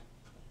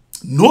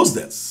knows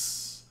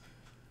this.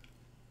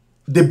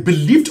 They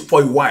believed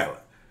for a while.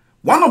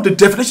 One of the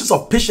definitions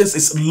of patience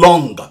is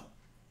long.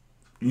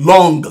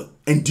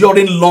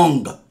 Enduring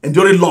long.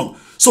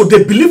 So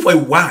they believe for a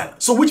while.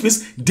 So which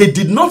means they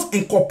did not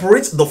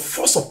incorporate the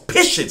force of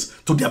patience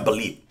to their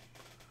belief.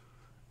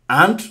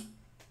 And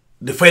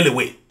they fell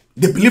away.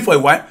 They believe for a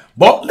while.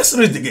 But let's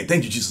read it again.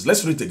 Thank you, Jesus.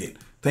 Let's read it again.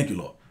 Thank you,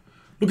 Lord.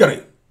 Look at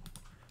it.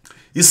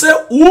 He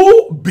said,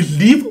 who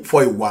believe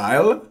for a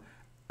while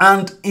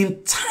and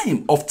in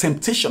time of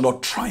temptation or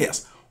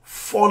trials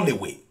fall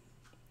away.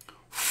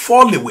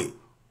 Fall away.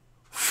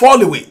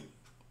 Fall away.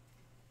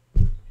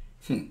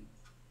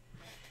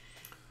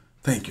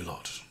 Thank you,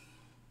 Lord.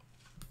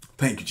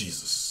 Thank you,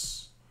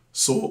 Jesus.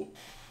 So,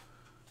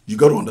 you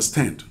got to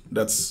understand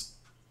that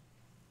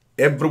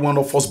every one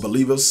of us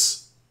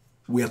believers,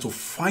 we have to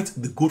fight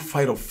the good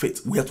fight of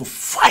faith. We have to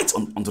fight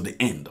unto the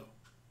end.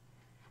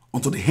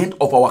 Unto the end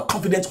of our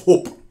confident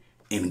hope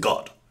in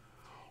God.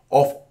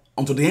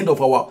 Unto the end of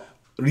our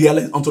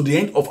unto the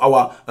end of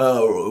our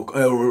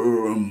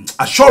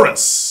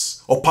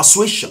assurance or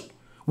persuasion,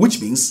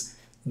 which means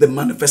the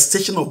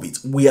manifestation of it.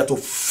 We have to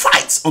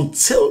fight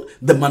until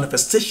the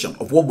manifestation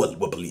of what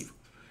we believe.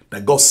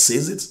 That God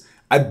says it,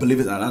 I believe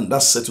it, and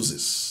that settles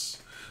this.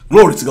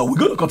 Glory to God. We're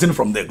going to continue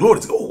from there.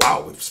 Glory to God. Oh,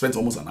 wow, we've spent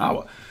almost an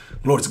hour.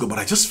 Glory to God. But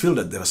I just feel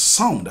that there are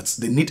some that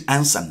they need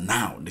answer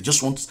now. They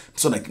just want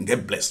so they can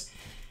get blessed.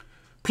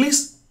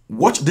 Please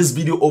watch this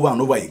video over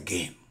and over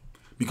again,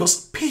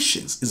 because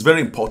patience is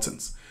very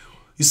important.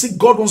 You see,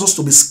 God wants us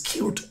to be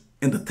skilled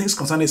in the things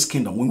concerning His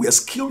kingdom. When we are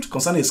skilled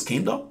concerning His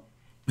kingdom,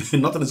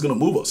 nothing is going to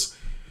move us.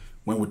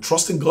 When we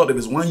trust in God, if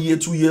it's 1 year,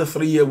 2 years,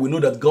 3 years, we know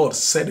that God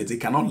said it. He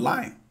cannot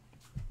lie.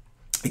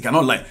 He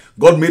cannot lie.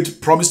 God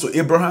made promise to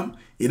Abraham.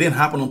 It didn't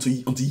happen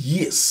until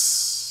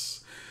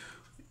years.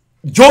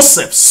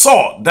 Joseph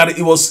saw that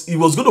he was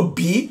going to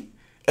be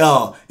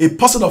a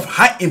person of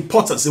high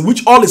importance in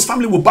which all his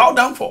family will bow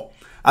down for.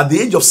 At the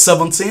age of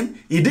 17,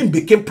 he didn't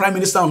become prime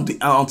minister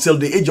until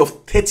the age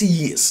of 30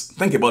 years.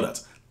 Think about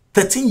that.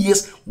 13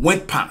 years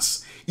went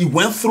past. He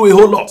went through a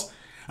whole lot.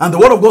 And the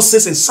word of God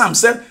says in Psalm,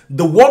 said,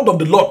 the word of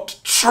the Lord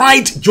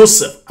tried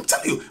Joseph. I'm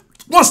telling you,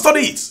 go and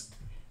study it.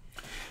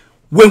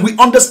 When we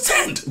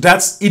understand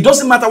that it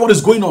doesn't matter what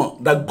is going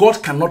on, that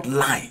God cannot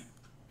lie.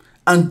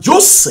 And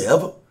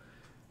Joseph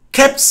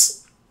kept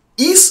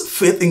his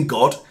faith in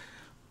God,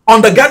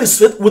 undergirded his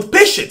faith with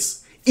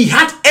patience. He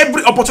had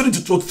every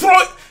opportunity to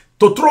throw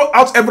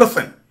out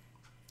everything.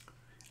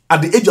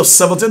 At the age of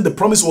 17, the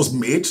promise was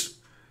made.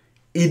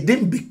 He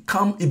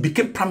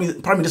became prime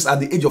minister at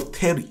the age of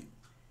 13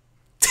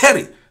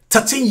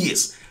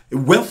 years. He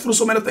went through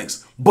so many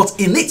things. But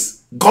in it,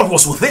 God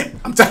was with him.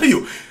 I'm telling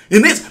you.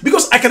 In it,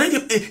 because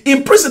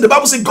in prison, the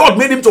Bible says God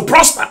made him to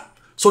prosper.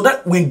 So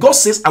that when God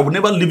says, I will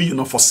never leave you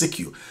nor forsake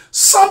you.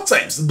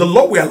 Sometimes the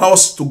Lord will allow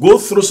us to go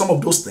through some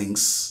of those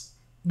things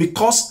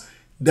because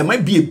there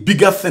might be a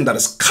bigger thing that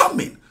is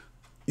coming.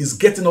 Is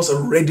getting us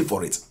ready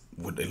for it.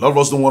 A lot of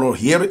us don't want to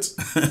hear it.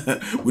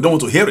 We don't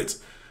want to hear it.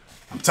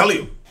 I'm telling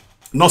you.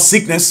 Not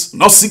sickness.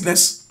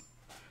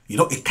 You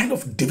know, a kind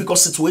of difficult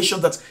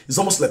situation that is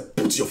almost like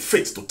put your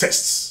faith to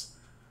tests.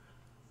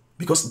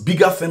 Because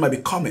bigger thing might be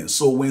coming.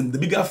 So when the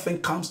bigger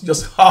thing comes,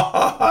 just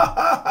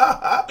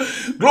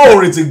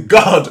glory to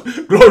God.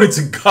 Glory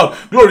to God.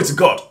 Glory to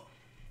God.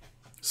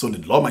 So the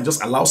Lord might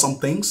just allow some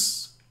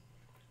things,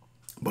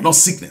 but not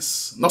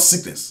sickness. Not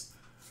sickness.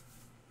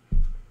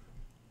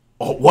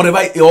 Or whatever,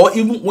 or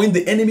even when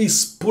the enemy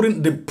is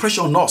putting the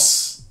pressure on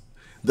us,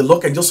 the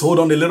Lord can just hold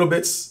on a little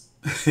bit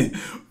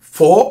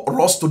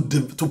for us to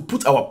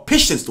put our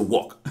patience to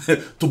work,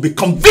 to be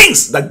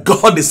convinced that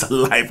God is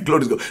alive,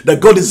 glory to God, that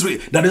God is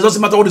real, that it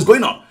doesn't matter what is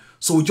going on.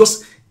 So we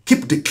just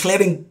keep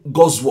declaring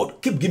God's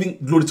word, keep giving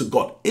glory to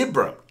God.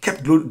 Abraham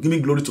kept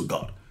giving glory to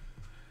God.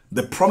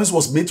 The promise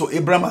was made to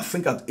Abraham, I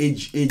think at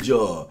age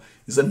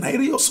is it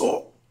 90 or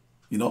so,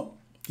 you know,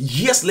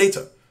 years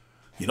later.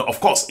 You know, of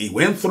course, he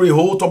went through a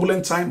whole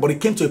turbulent time, but he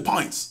came to a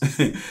point.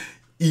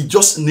 He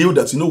just knew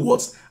that, you know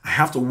what, I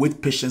have to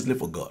wait patiently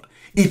for God.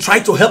 He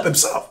tried to help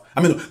himself.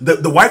 I mean,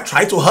 the wife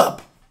tried to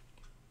help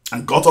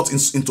and got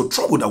us into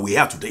trouble that we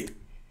are today.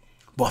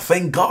 But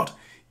thank God,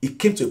 he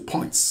came to a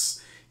point.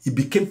 He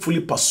became fully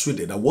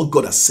persuaded that what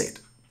God has said,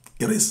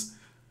 it is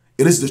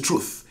the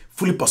truth.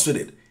 Fully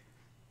persuaded.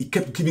 he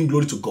kept giving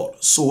glory to God.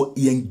 So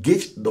he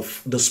engaged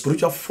the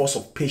spiritual force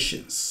of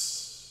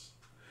patience.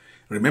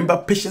 Remember,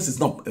 patience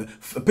is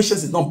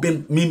not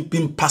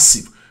being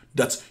passive,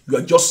 that you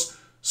are just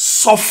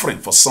suffering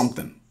for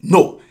something.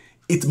 No,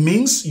 it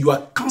means you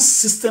are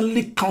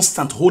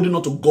consistent, holding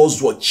on to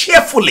God's word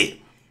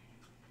cheerfully.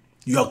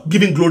 You are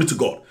giving glory to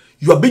God.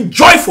 You are being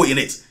joyful in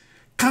it.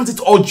 Count it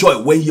all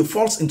joy when you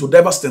fall into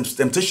diverse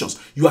temptations.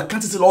 You are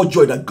counting it all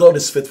joy that God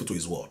is faithful to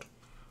his word.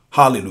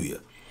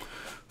 Hallelujah.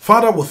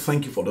 Father, we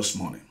thank you for this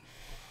morning.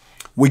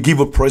 We give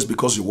you praise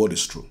because your word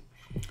is true.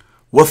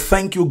 We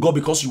thank you, God,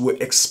 because you will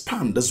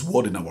expand this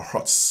word in our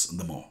hearts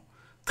the more.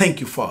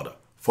 Thank you, Father,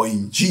 for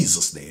in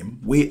Jesus' name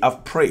we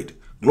have prayed.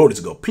 Glory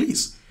to God.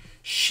 Please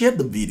share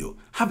the video.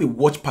 Have a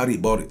watch party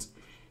about it.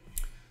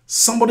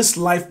 Somebody's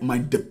life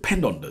might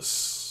depend on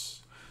this.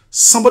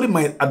 Somebody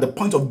might at the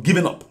point of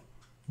giving up.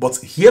 But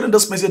hearing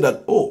this message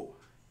that, oh,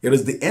 it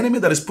is the enemy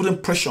that is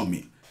putting pressure on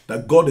me,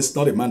 that God is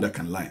not a man that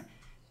can lie.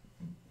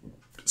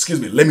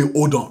 Excuse me, let me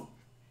hold on.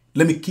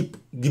 Let me keep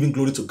giving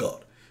glory to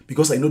God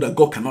because I know that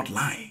God cannot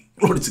lie.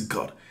 Glory to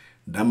God.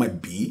 That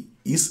might be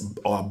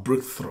our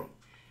breakthrough.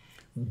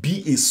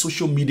 Be a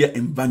social media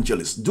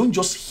evangelist. Don't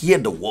just hear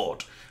the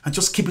word and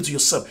just keep it to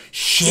yourself.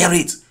 Share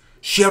it.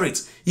 Share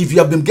it. If you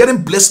have been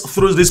getting blessed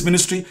through this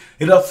ministry,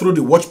 either through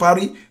the watch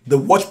party,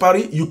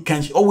 you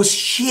can always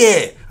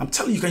share. I'm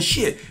telling you, you can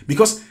share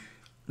because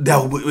there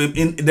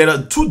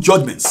are two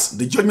judgments.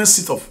 The judgment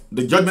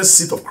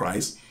seat of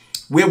Christ,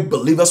 where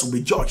believers will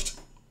be judged.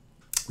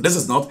 This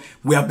is not,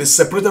 we have been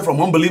separated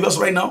from unbelievers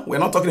right now. We're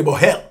not talking about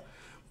hell,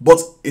 but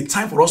a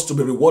time for us to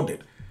be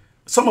rewarded.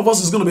 Some of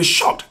us is going to be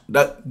shocked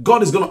that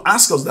God is going to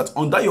ask us that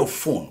under your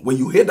phone, when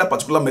you hear that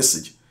particular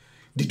message,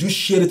 did you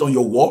share it on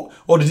your wall?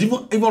 Or did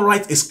you even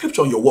write a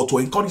scripture on your wall to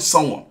encourage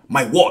someone?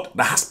 My word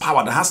that has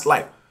power, that has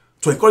life,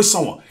 to encourage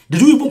someone.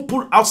 Did you even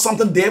put out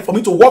something there for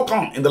me to work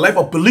on in the life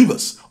of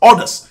believers,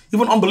 others,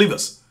 even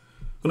unbelievers?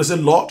 I'm going to say,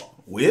 Lord,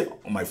 where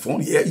on my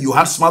phone? Yeah, you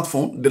had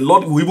smartphone. The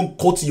Lord will even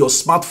quote your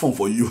smartphone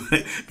for you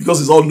because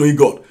he's all-knowing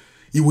God.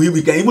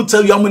 We can even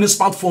tell you how many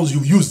smartphones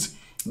you've used.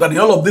 That in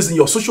all of this, in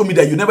your social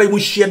media, you never even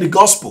share the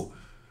gospel.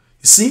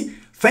 You see,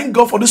 thank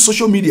God for this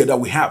social media that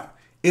we have.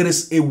 It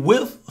is a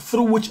way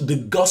through which the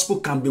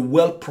gospel can be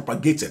well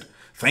propagated.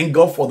 Thank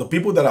God for the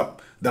people that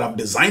have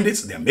designed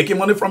it. They are making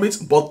money from it.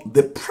 But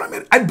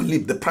I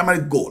believe the primary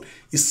goal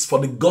is for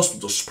the gospel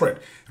to spread.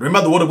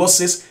 Remember the word of God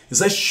says, it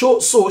says,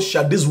 so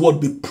shall this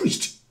word be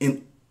preached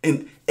in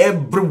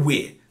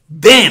everywhere.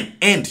 Then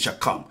end shall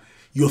come.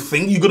 You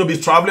think you're going to be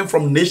traveling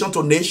from nation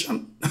to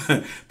nation?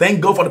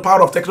 Thank God for the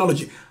power of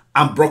technology.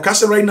 I'm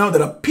broadcasting right now.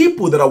 There are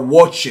people that are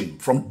watching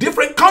from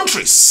different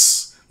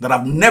countries that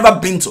I've never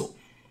been to.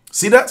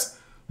 See that?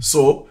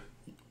 So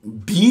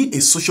be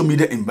a social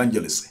media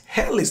evangelist.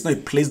 Hell is not a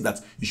place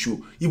that you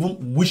should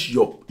even wish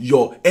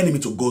your enemy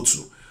to go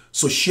to.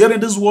 So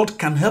sharing this word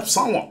can help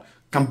someone,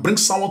 can bring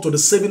someone to the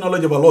saving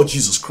knowledge of our Lord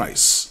Jesus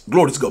Christ.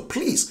 Glory to God.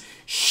 Please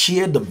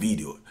share the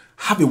video.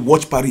 Have a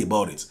watch party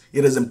about it.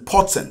 It is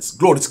important.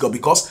 Glory to God,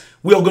 because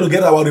we are going to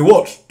get our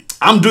reward.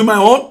 I'm doing my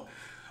own.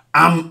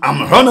 I'm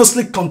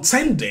earnestly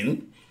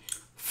contending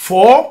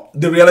for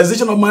the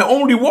realization of my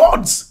own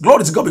rewards.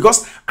 Glory to God,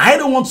 because I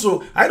don't want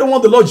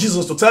the Lord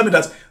Jesus to tell me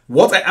that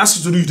what I asked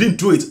you to do, you didn't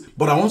do it.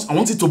 But I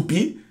want it to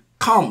be,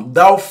 come,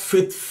 thou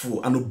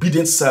faithful and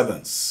obedient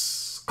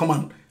servants. Come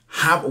and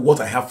have what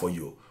I have for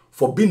you,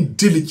 for being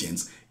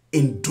diligent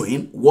in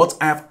doing what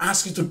I have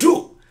asked you to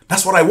do.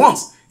 That's what I want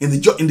in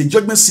the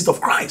judgment seat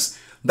of Christ.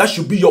 That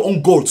should be your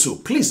own goal too.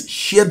 Please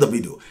share the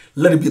video.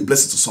 Let it be a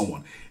blessing to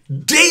someone.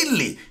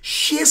 Daily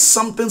share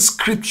something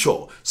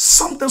scripture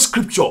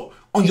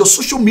on your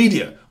social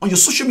media,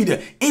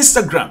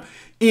 Instagram.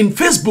 In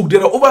Facebook,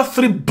 there are over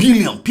 3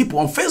 billion people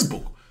on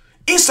Facebook.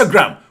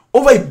 Instagram,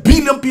 over 1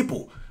 billion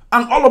people.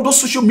 And all of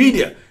those social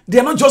media, they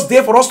are not just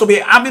there for us to be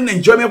having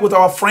enjoyment with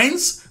our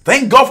friends.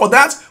 Thank God for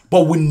that.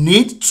 But we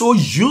need to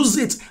use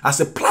it as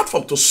a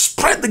platform to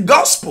spread the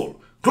gospel.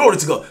 Glory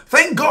to God.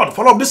 Thank God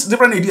for all of these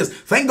different ideas.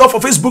 Thank God for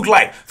Facebook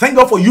Live. Thank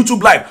God for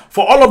YouTube Live.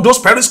 For all of those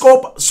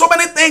Periscope. So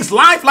many things.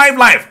 Live.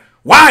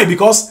 Why?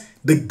 Because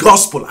the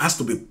gospel has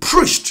to be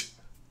preached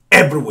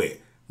everywhere.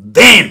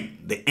 Then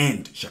the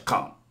end shall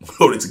come.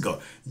 Glory to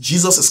God.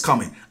 Jesus is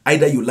coming.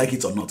 Either you like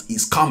it or not,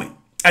 he's coming.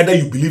 Either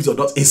you believe it or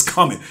not, he's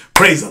coming.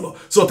 Praise the Lord.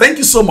 So thank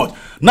you so much.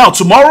 Now,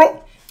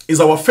 tomorrow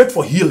is our faith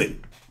for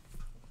healing.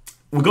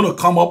 We're going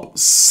to come up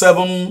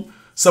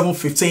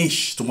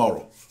 7:15-ish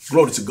tomorrow.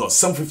 Glory to God.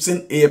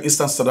 7:15 a.m.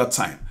 Eastern Standard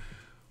Time.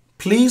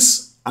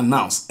 Please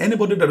announce.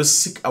 Anybody that is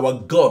sick, our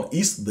God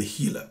is the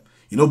healer.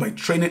 You know, by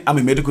training, I'm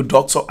a medical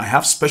doctor. I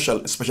have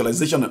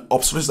specialization in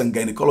obstetrics and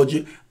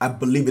gynecology. I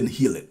believe in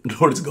healing.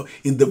 Glory to God.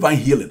 In divine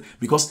healing.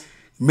 Because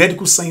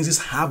medical sciences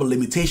have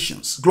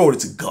limitations. Glory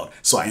to God.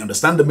 So I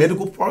understand the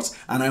medical parts,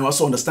 and I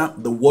also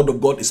understand the word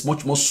of God is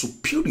much more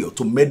superior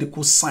to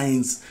medical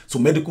science, to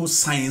medical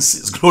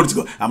sciences. Glory to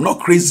God. I'm not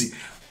crazy.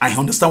 I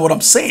understand what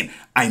I'm saying.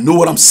 I know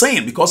what I'm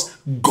saying because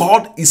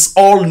God is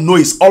all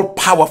knowing, all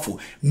powerful.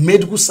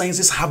 Medical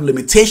sciences have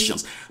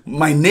limitations.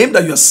 My name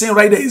that you're seeing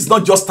right there is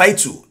not just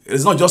title.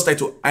 It's not just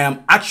title. I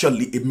am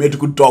actually a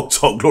medical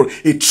doctor, glory,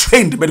 a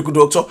trained medical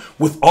doctor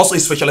with also a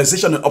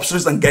specialization in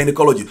obstetrics and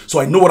gynecology. So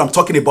I know what I'm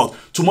talking about.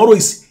 Tomorrow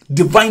is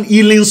divine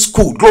healing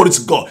school, glory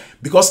to God,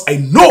 because I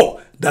know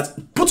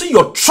that putting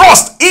your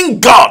trust in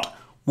God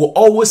will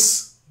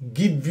always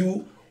give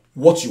you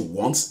what you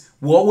want,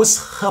 will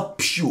always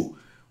help you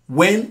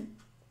when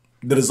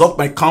the result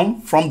might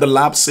come from the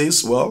lab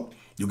says, well,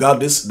 you got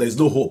this, there's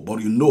no hope,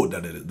 but you know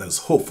that there's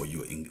hope for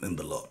you in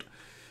the Lord.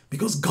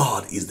 Because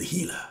God is the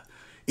healer.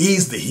 He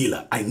is the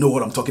healer. I know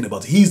what I'm talking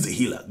about. He's the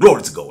healer.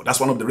 Glory to God. That's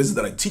one of the reasons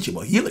that I teach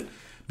about healing.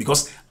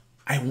 Because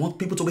I want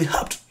people to be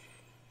helped.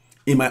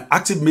 In my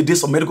active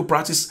days of medical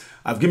practice,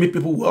 I've given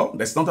people, well,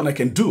 there's nothing I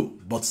can do,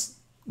 but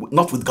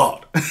not with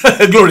God.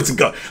 Glory to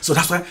God. So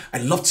that's why I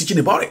love teaching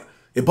about it,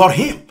 about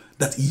Him,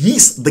 that He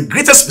is the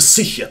greatest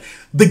physician,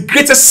 the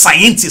greatest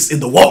scientist in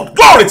the world.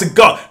 Glory to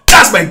God.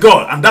 That's my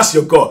God, and that's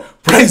your God.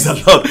 Praise the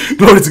Lord.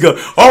 Glory to God.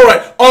 All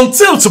right.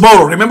 Until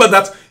tomorrow, remember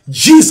that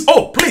Jesus.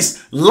 Oh,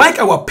 please like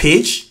our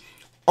page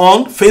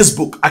on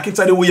Facebook,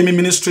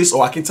 Akintadeministries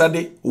or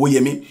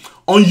Akintadeministries.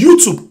 On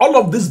YouTube, all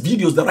of these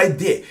videos that are right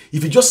there.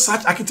 If you just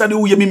search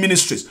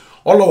Akintadeministries,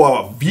 all of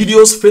our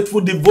videos,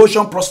 faithful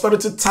devotion,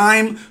 prosperity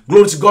time,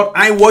 glory to God,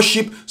 I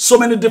worship, so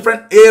many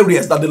different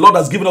areas that the Lord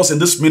has given us in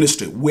this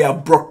ministry. We are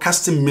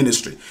broadcasting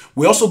ministry.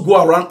 We also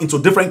go around into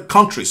different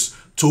countries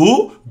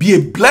to be a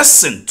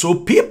blessing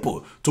to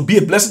people, to be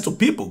a blessing to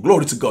people.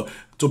 Glory to God.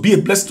 To be a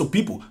blessing to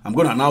people. I'm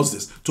going to announce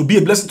this. To be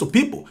a blessing to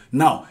people.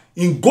 Now,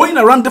 in going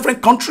around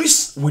different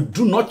countries, we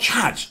do not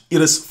charge.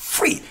 It is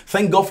free.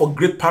 Thank God for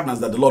great partners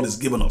that the Lord has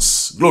given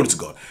us. Glory to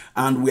God.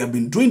 And we have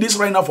been doing this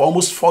right now for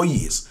almost 4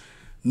 years.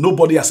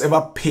 Nobody has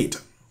ever paid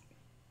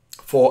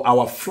for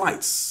our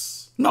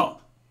flights. No.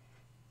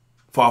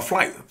 For our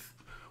flight.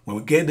 When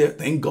we get there,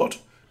 thank God,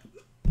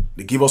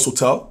 they give us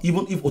hotel.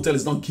 Even if hotel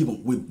is not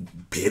given, we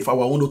pay for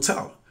our own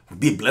hotel. We'll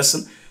be a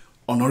blessing.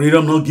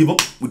 Honorarium not given,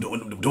 we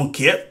don't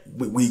care.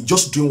 We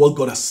just doing what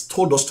God has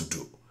told us to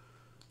do.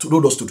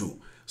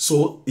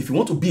 So if you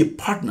want to be a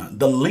partner,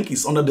 the link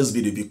is under this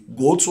video. If you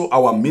go to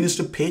our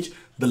ministry page,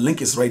 the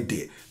link is right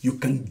there. You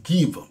can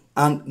give,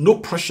 and no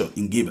pressure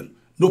in giving.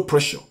 No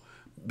pressure,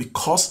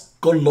 because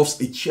God loves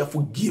a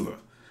cheerful giver.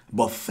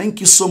 But thank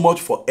you so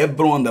much for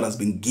everyone that has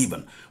been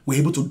given.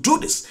 We're able to do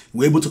this.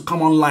 We're able to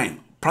come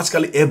online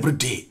practically every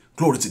day.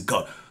 Glory to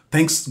God.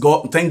 Thank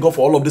God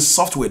for all of this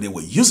software they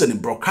were using in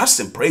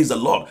broadcasting. Praise the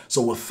Lord.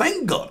 So we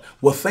thank God.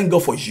 We thank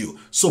God for you.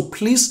 So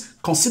please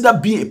consider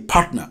being a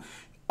partner.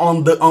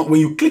 When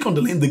you click on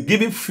the link,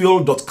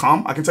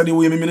 thegivingfield.com,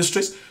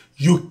 Akintadeministries,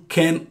 you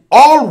can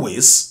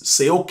always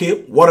say,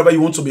 okay, whatever you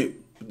want to be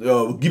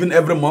given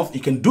every month, you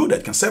can do that.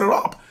 You can set it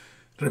up.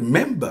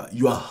 Remember,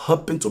 you are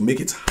helping to make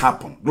it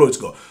happen. Glory to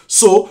God.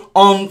 So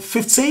on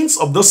 15th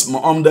of this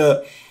month, on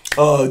the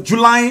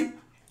July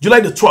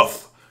the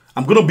 12th,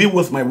 I'm going to be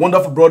with my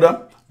wonderful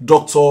brother,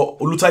 Dr.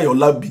 Olutai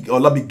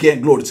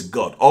Olabigen, glory to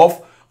God,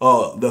 of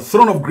the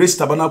Throne of Grace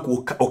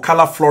Tabernacle,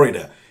 Ocala,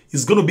 Florida.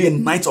 It's going to be a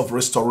night of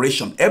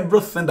restoration.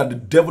 Everything that the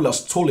devil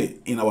has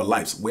stolen in our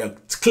lives, we are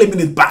claiming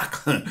it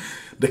back.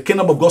 The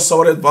kingdom of God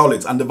suffered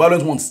violence, and the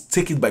violent ones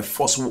take it by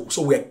force.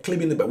 So we are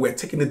claiming it back. We are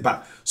taking it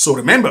back. So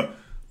remember,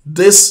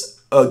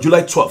 this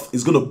July 12th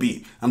is going to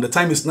be, and the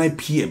time is 9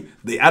 p.m.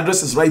 The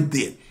address is right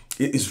there.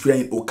 If you're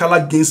in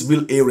Ocala,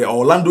 Gainesville area, or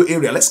Orlando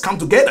area, let's come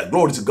together.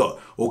 Glory to God.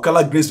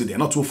 Ocala, Gainesville, they're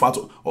not too far.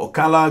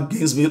 Ocala,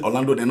 Gainesville,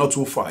 Orlando, they're not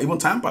too far. Even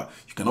Tampa,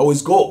 you can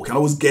always go. You can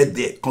always get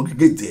there,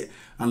 congregate there.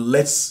 And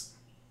let's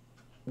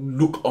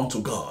look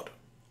unto God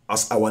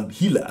as our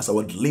healer, as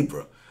our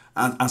deliverer,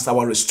 and as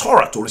our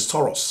restorer to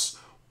restore us,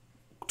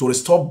 to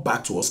restore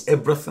back to us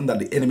everything that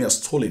the enemy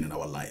has stolen in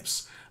our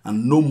lives.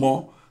 And no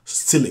more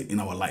stealing in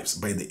our lives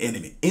by the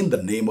enemy, in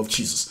the name of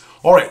Jesus.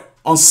 All right.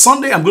 On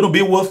Sunday, I'm going to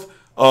be with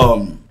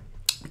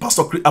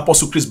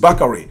Apostle Chris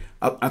Bakare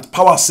at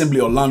Power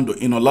Assembly Orlando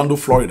in Orlando,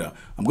 Florida.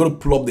 I'm going to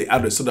pull up the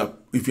address so that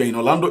if you're in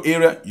Orlando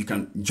area, you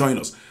can join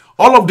us.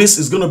 All of this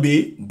is going to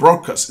be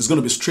broadcast. It's going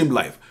to be streamed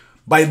live.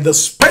 By the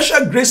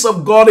special grace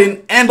of God,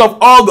 in end of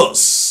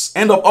August,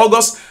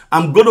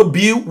 I'm going to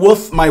be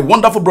with my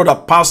wonderful brother,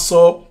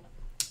 Pastor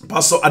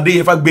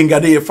Adeyefa Benga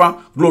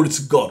Adeyefa, glory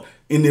to God,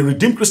 in the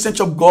Redeemed Christian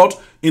Church of God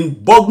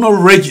in Bognor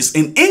Regis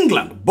in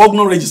England.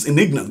 Bognor Regis in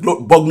England.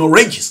 Bognor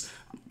Regis.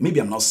 Maybe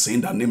I'm not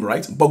saying that name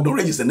right. Bognor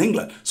Regis in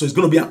England. So it's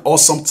going to be an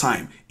awesome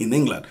time in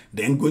England.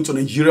 Then going to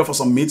Nigeria for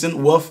some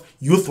meeting with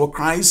Youth for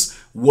Christ,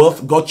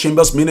 with God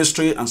Chambers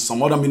Ministry, and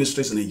some other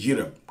ministries in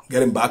Nigeria.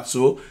 Getting back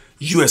to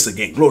US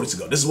again. Glory to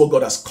God. This is what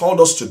God has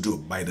called us to do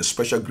by the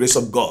special grace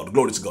of God.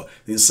 Glory to God.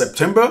 In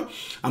September,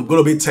 I'm going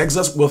to be in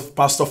Texas with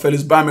Pastor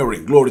Felix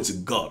Bameri. Glory to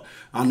God.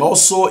 And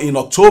also in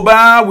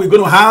October, we're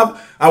going to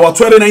have our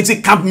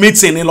 2019 camp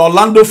meeting in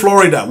Orlando,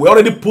 Florida. We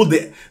already put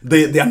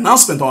the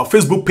announcement on our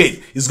Facebook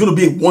page. It's going to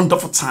be a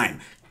wonderful time.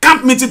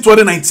 Camp Meeting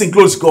 2019,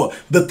 glory to God.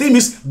 The theme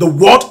is the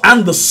Word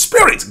and the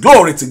Spirit.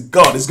 Glory to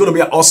God. It's going to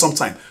be an awesome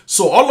time.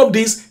 So all of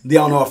these, they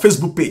are on our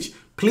Facebook page.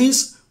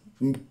 Please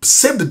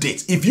save the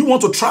date. If you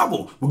want to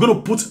travel, we're going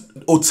to put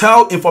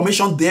hotel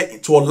information there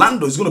to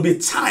Orlando. It's going to be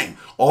a time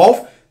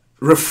of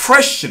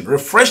refreshing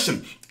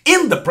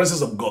in the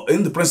presence of God,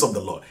 in the presence of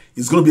the Lord.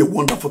 It's going to be a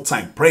wonderful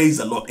time. Praise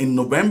the Lord. In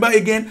November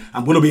again,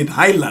 I'm going to be in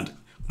Highland.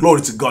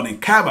 Glory to God, in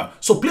Kava.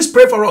 So please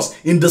pray for us.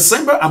 In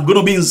December, I'm going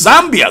to be in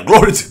Zambia.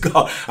 Glory to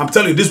God. I'm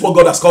telling you, this is what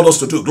God has called us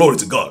to do. Glory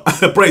to God.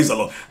 Praise the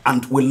Lord.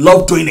 And we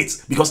love doing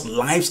it because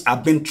lives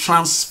have been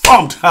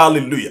transformed.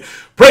 Hallelujah.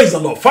 Praise the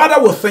Lord.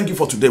 Father, we thank you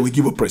for today. We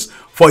give you praise.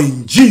 For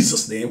in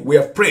Jesus' name, we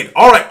have prayed.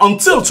 All right,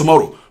 until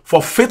tomorrow,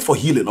 for Faith for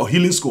Healing or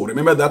Healing School.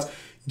 Remember that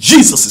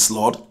Jesus is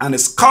Lord and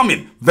is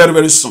coming very,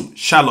 very soon.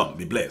 Shalom.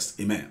 Be blessed.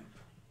 Amen.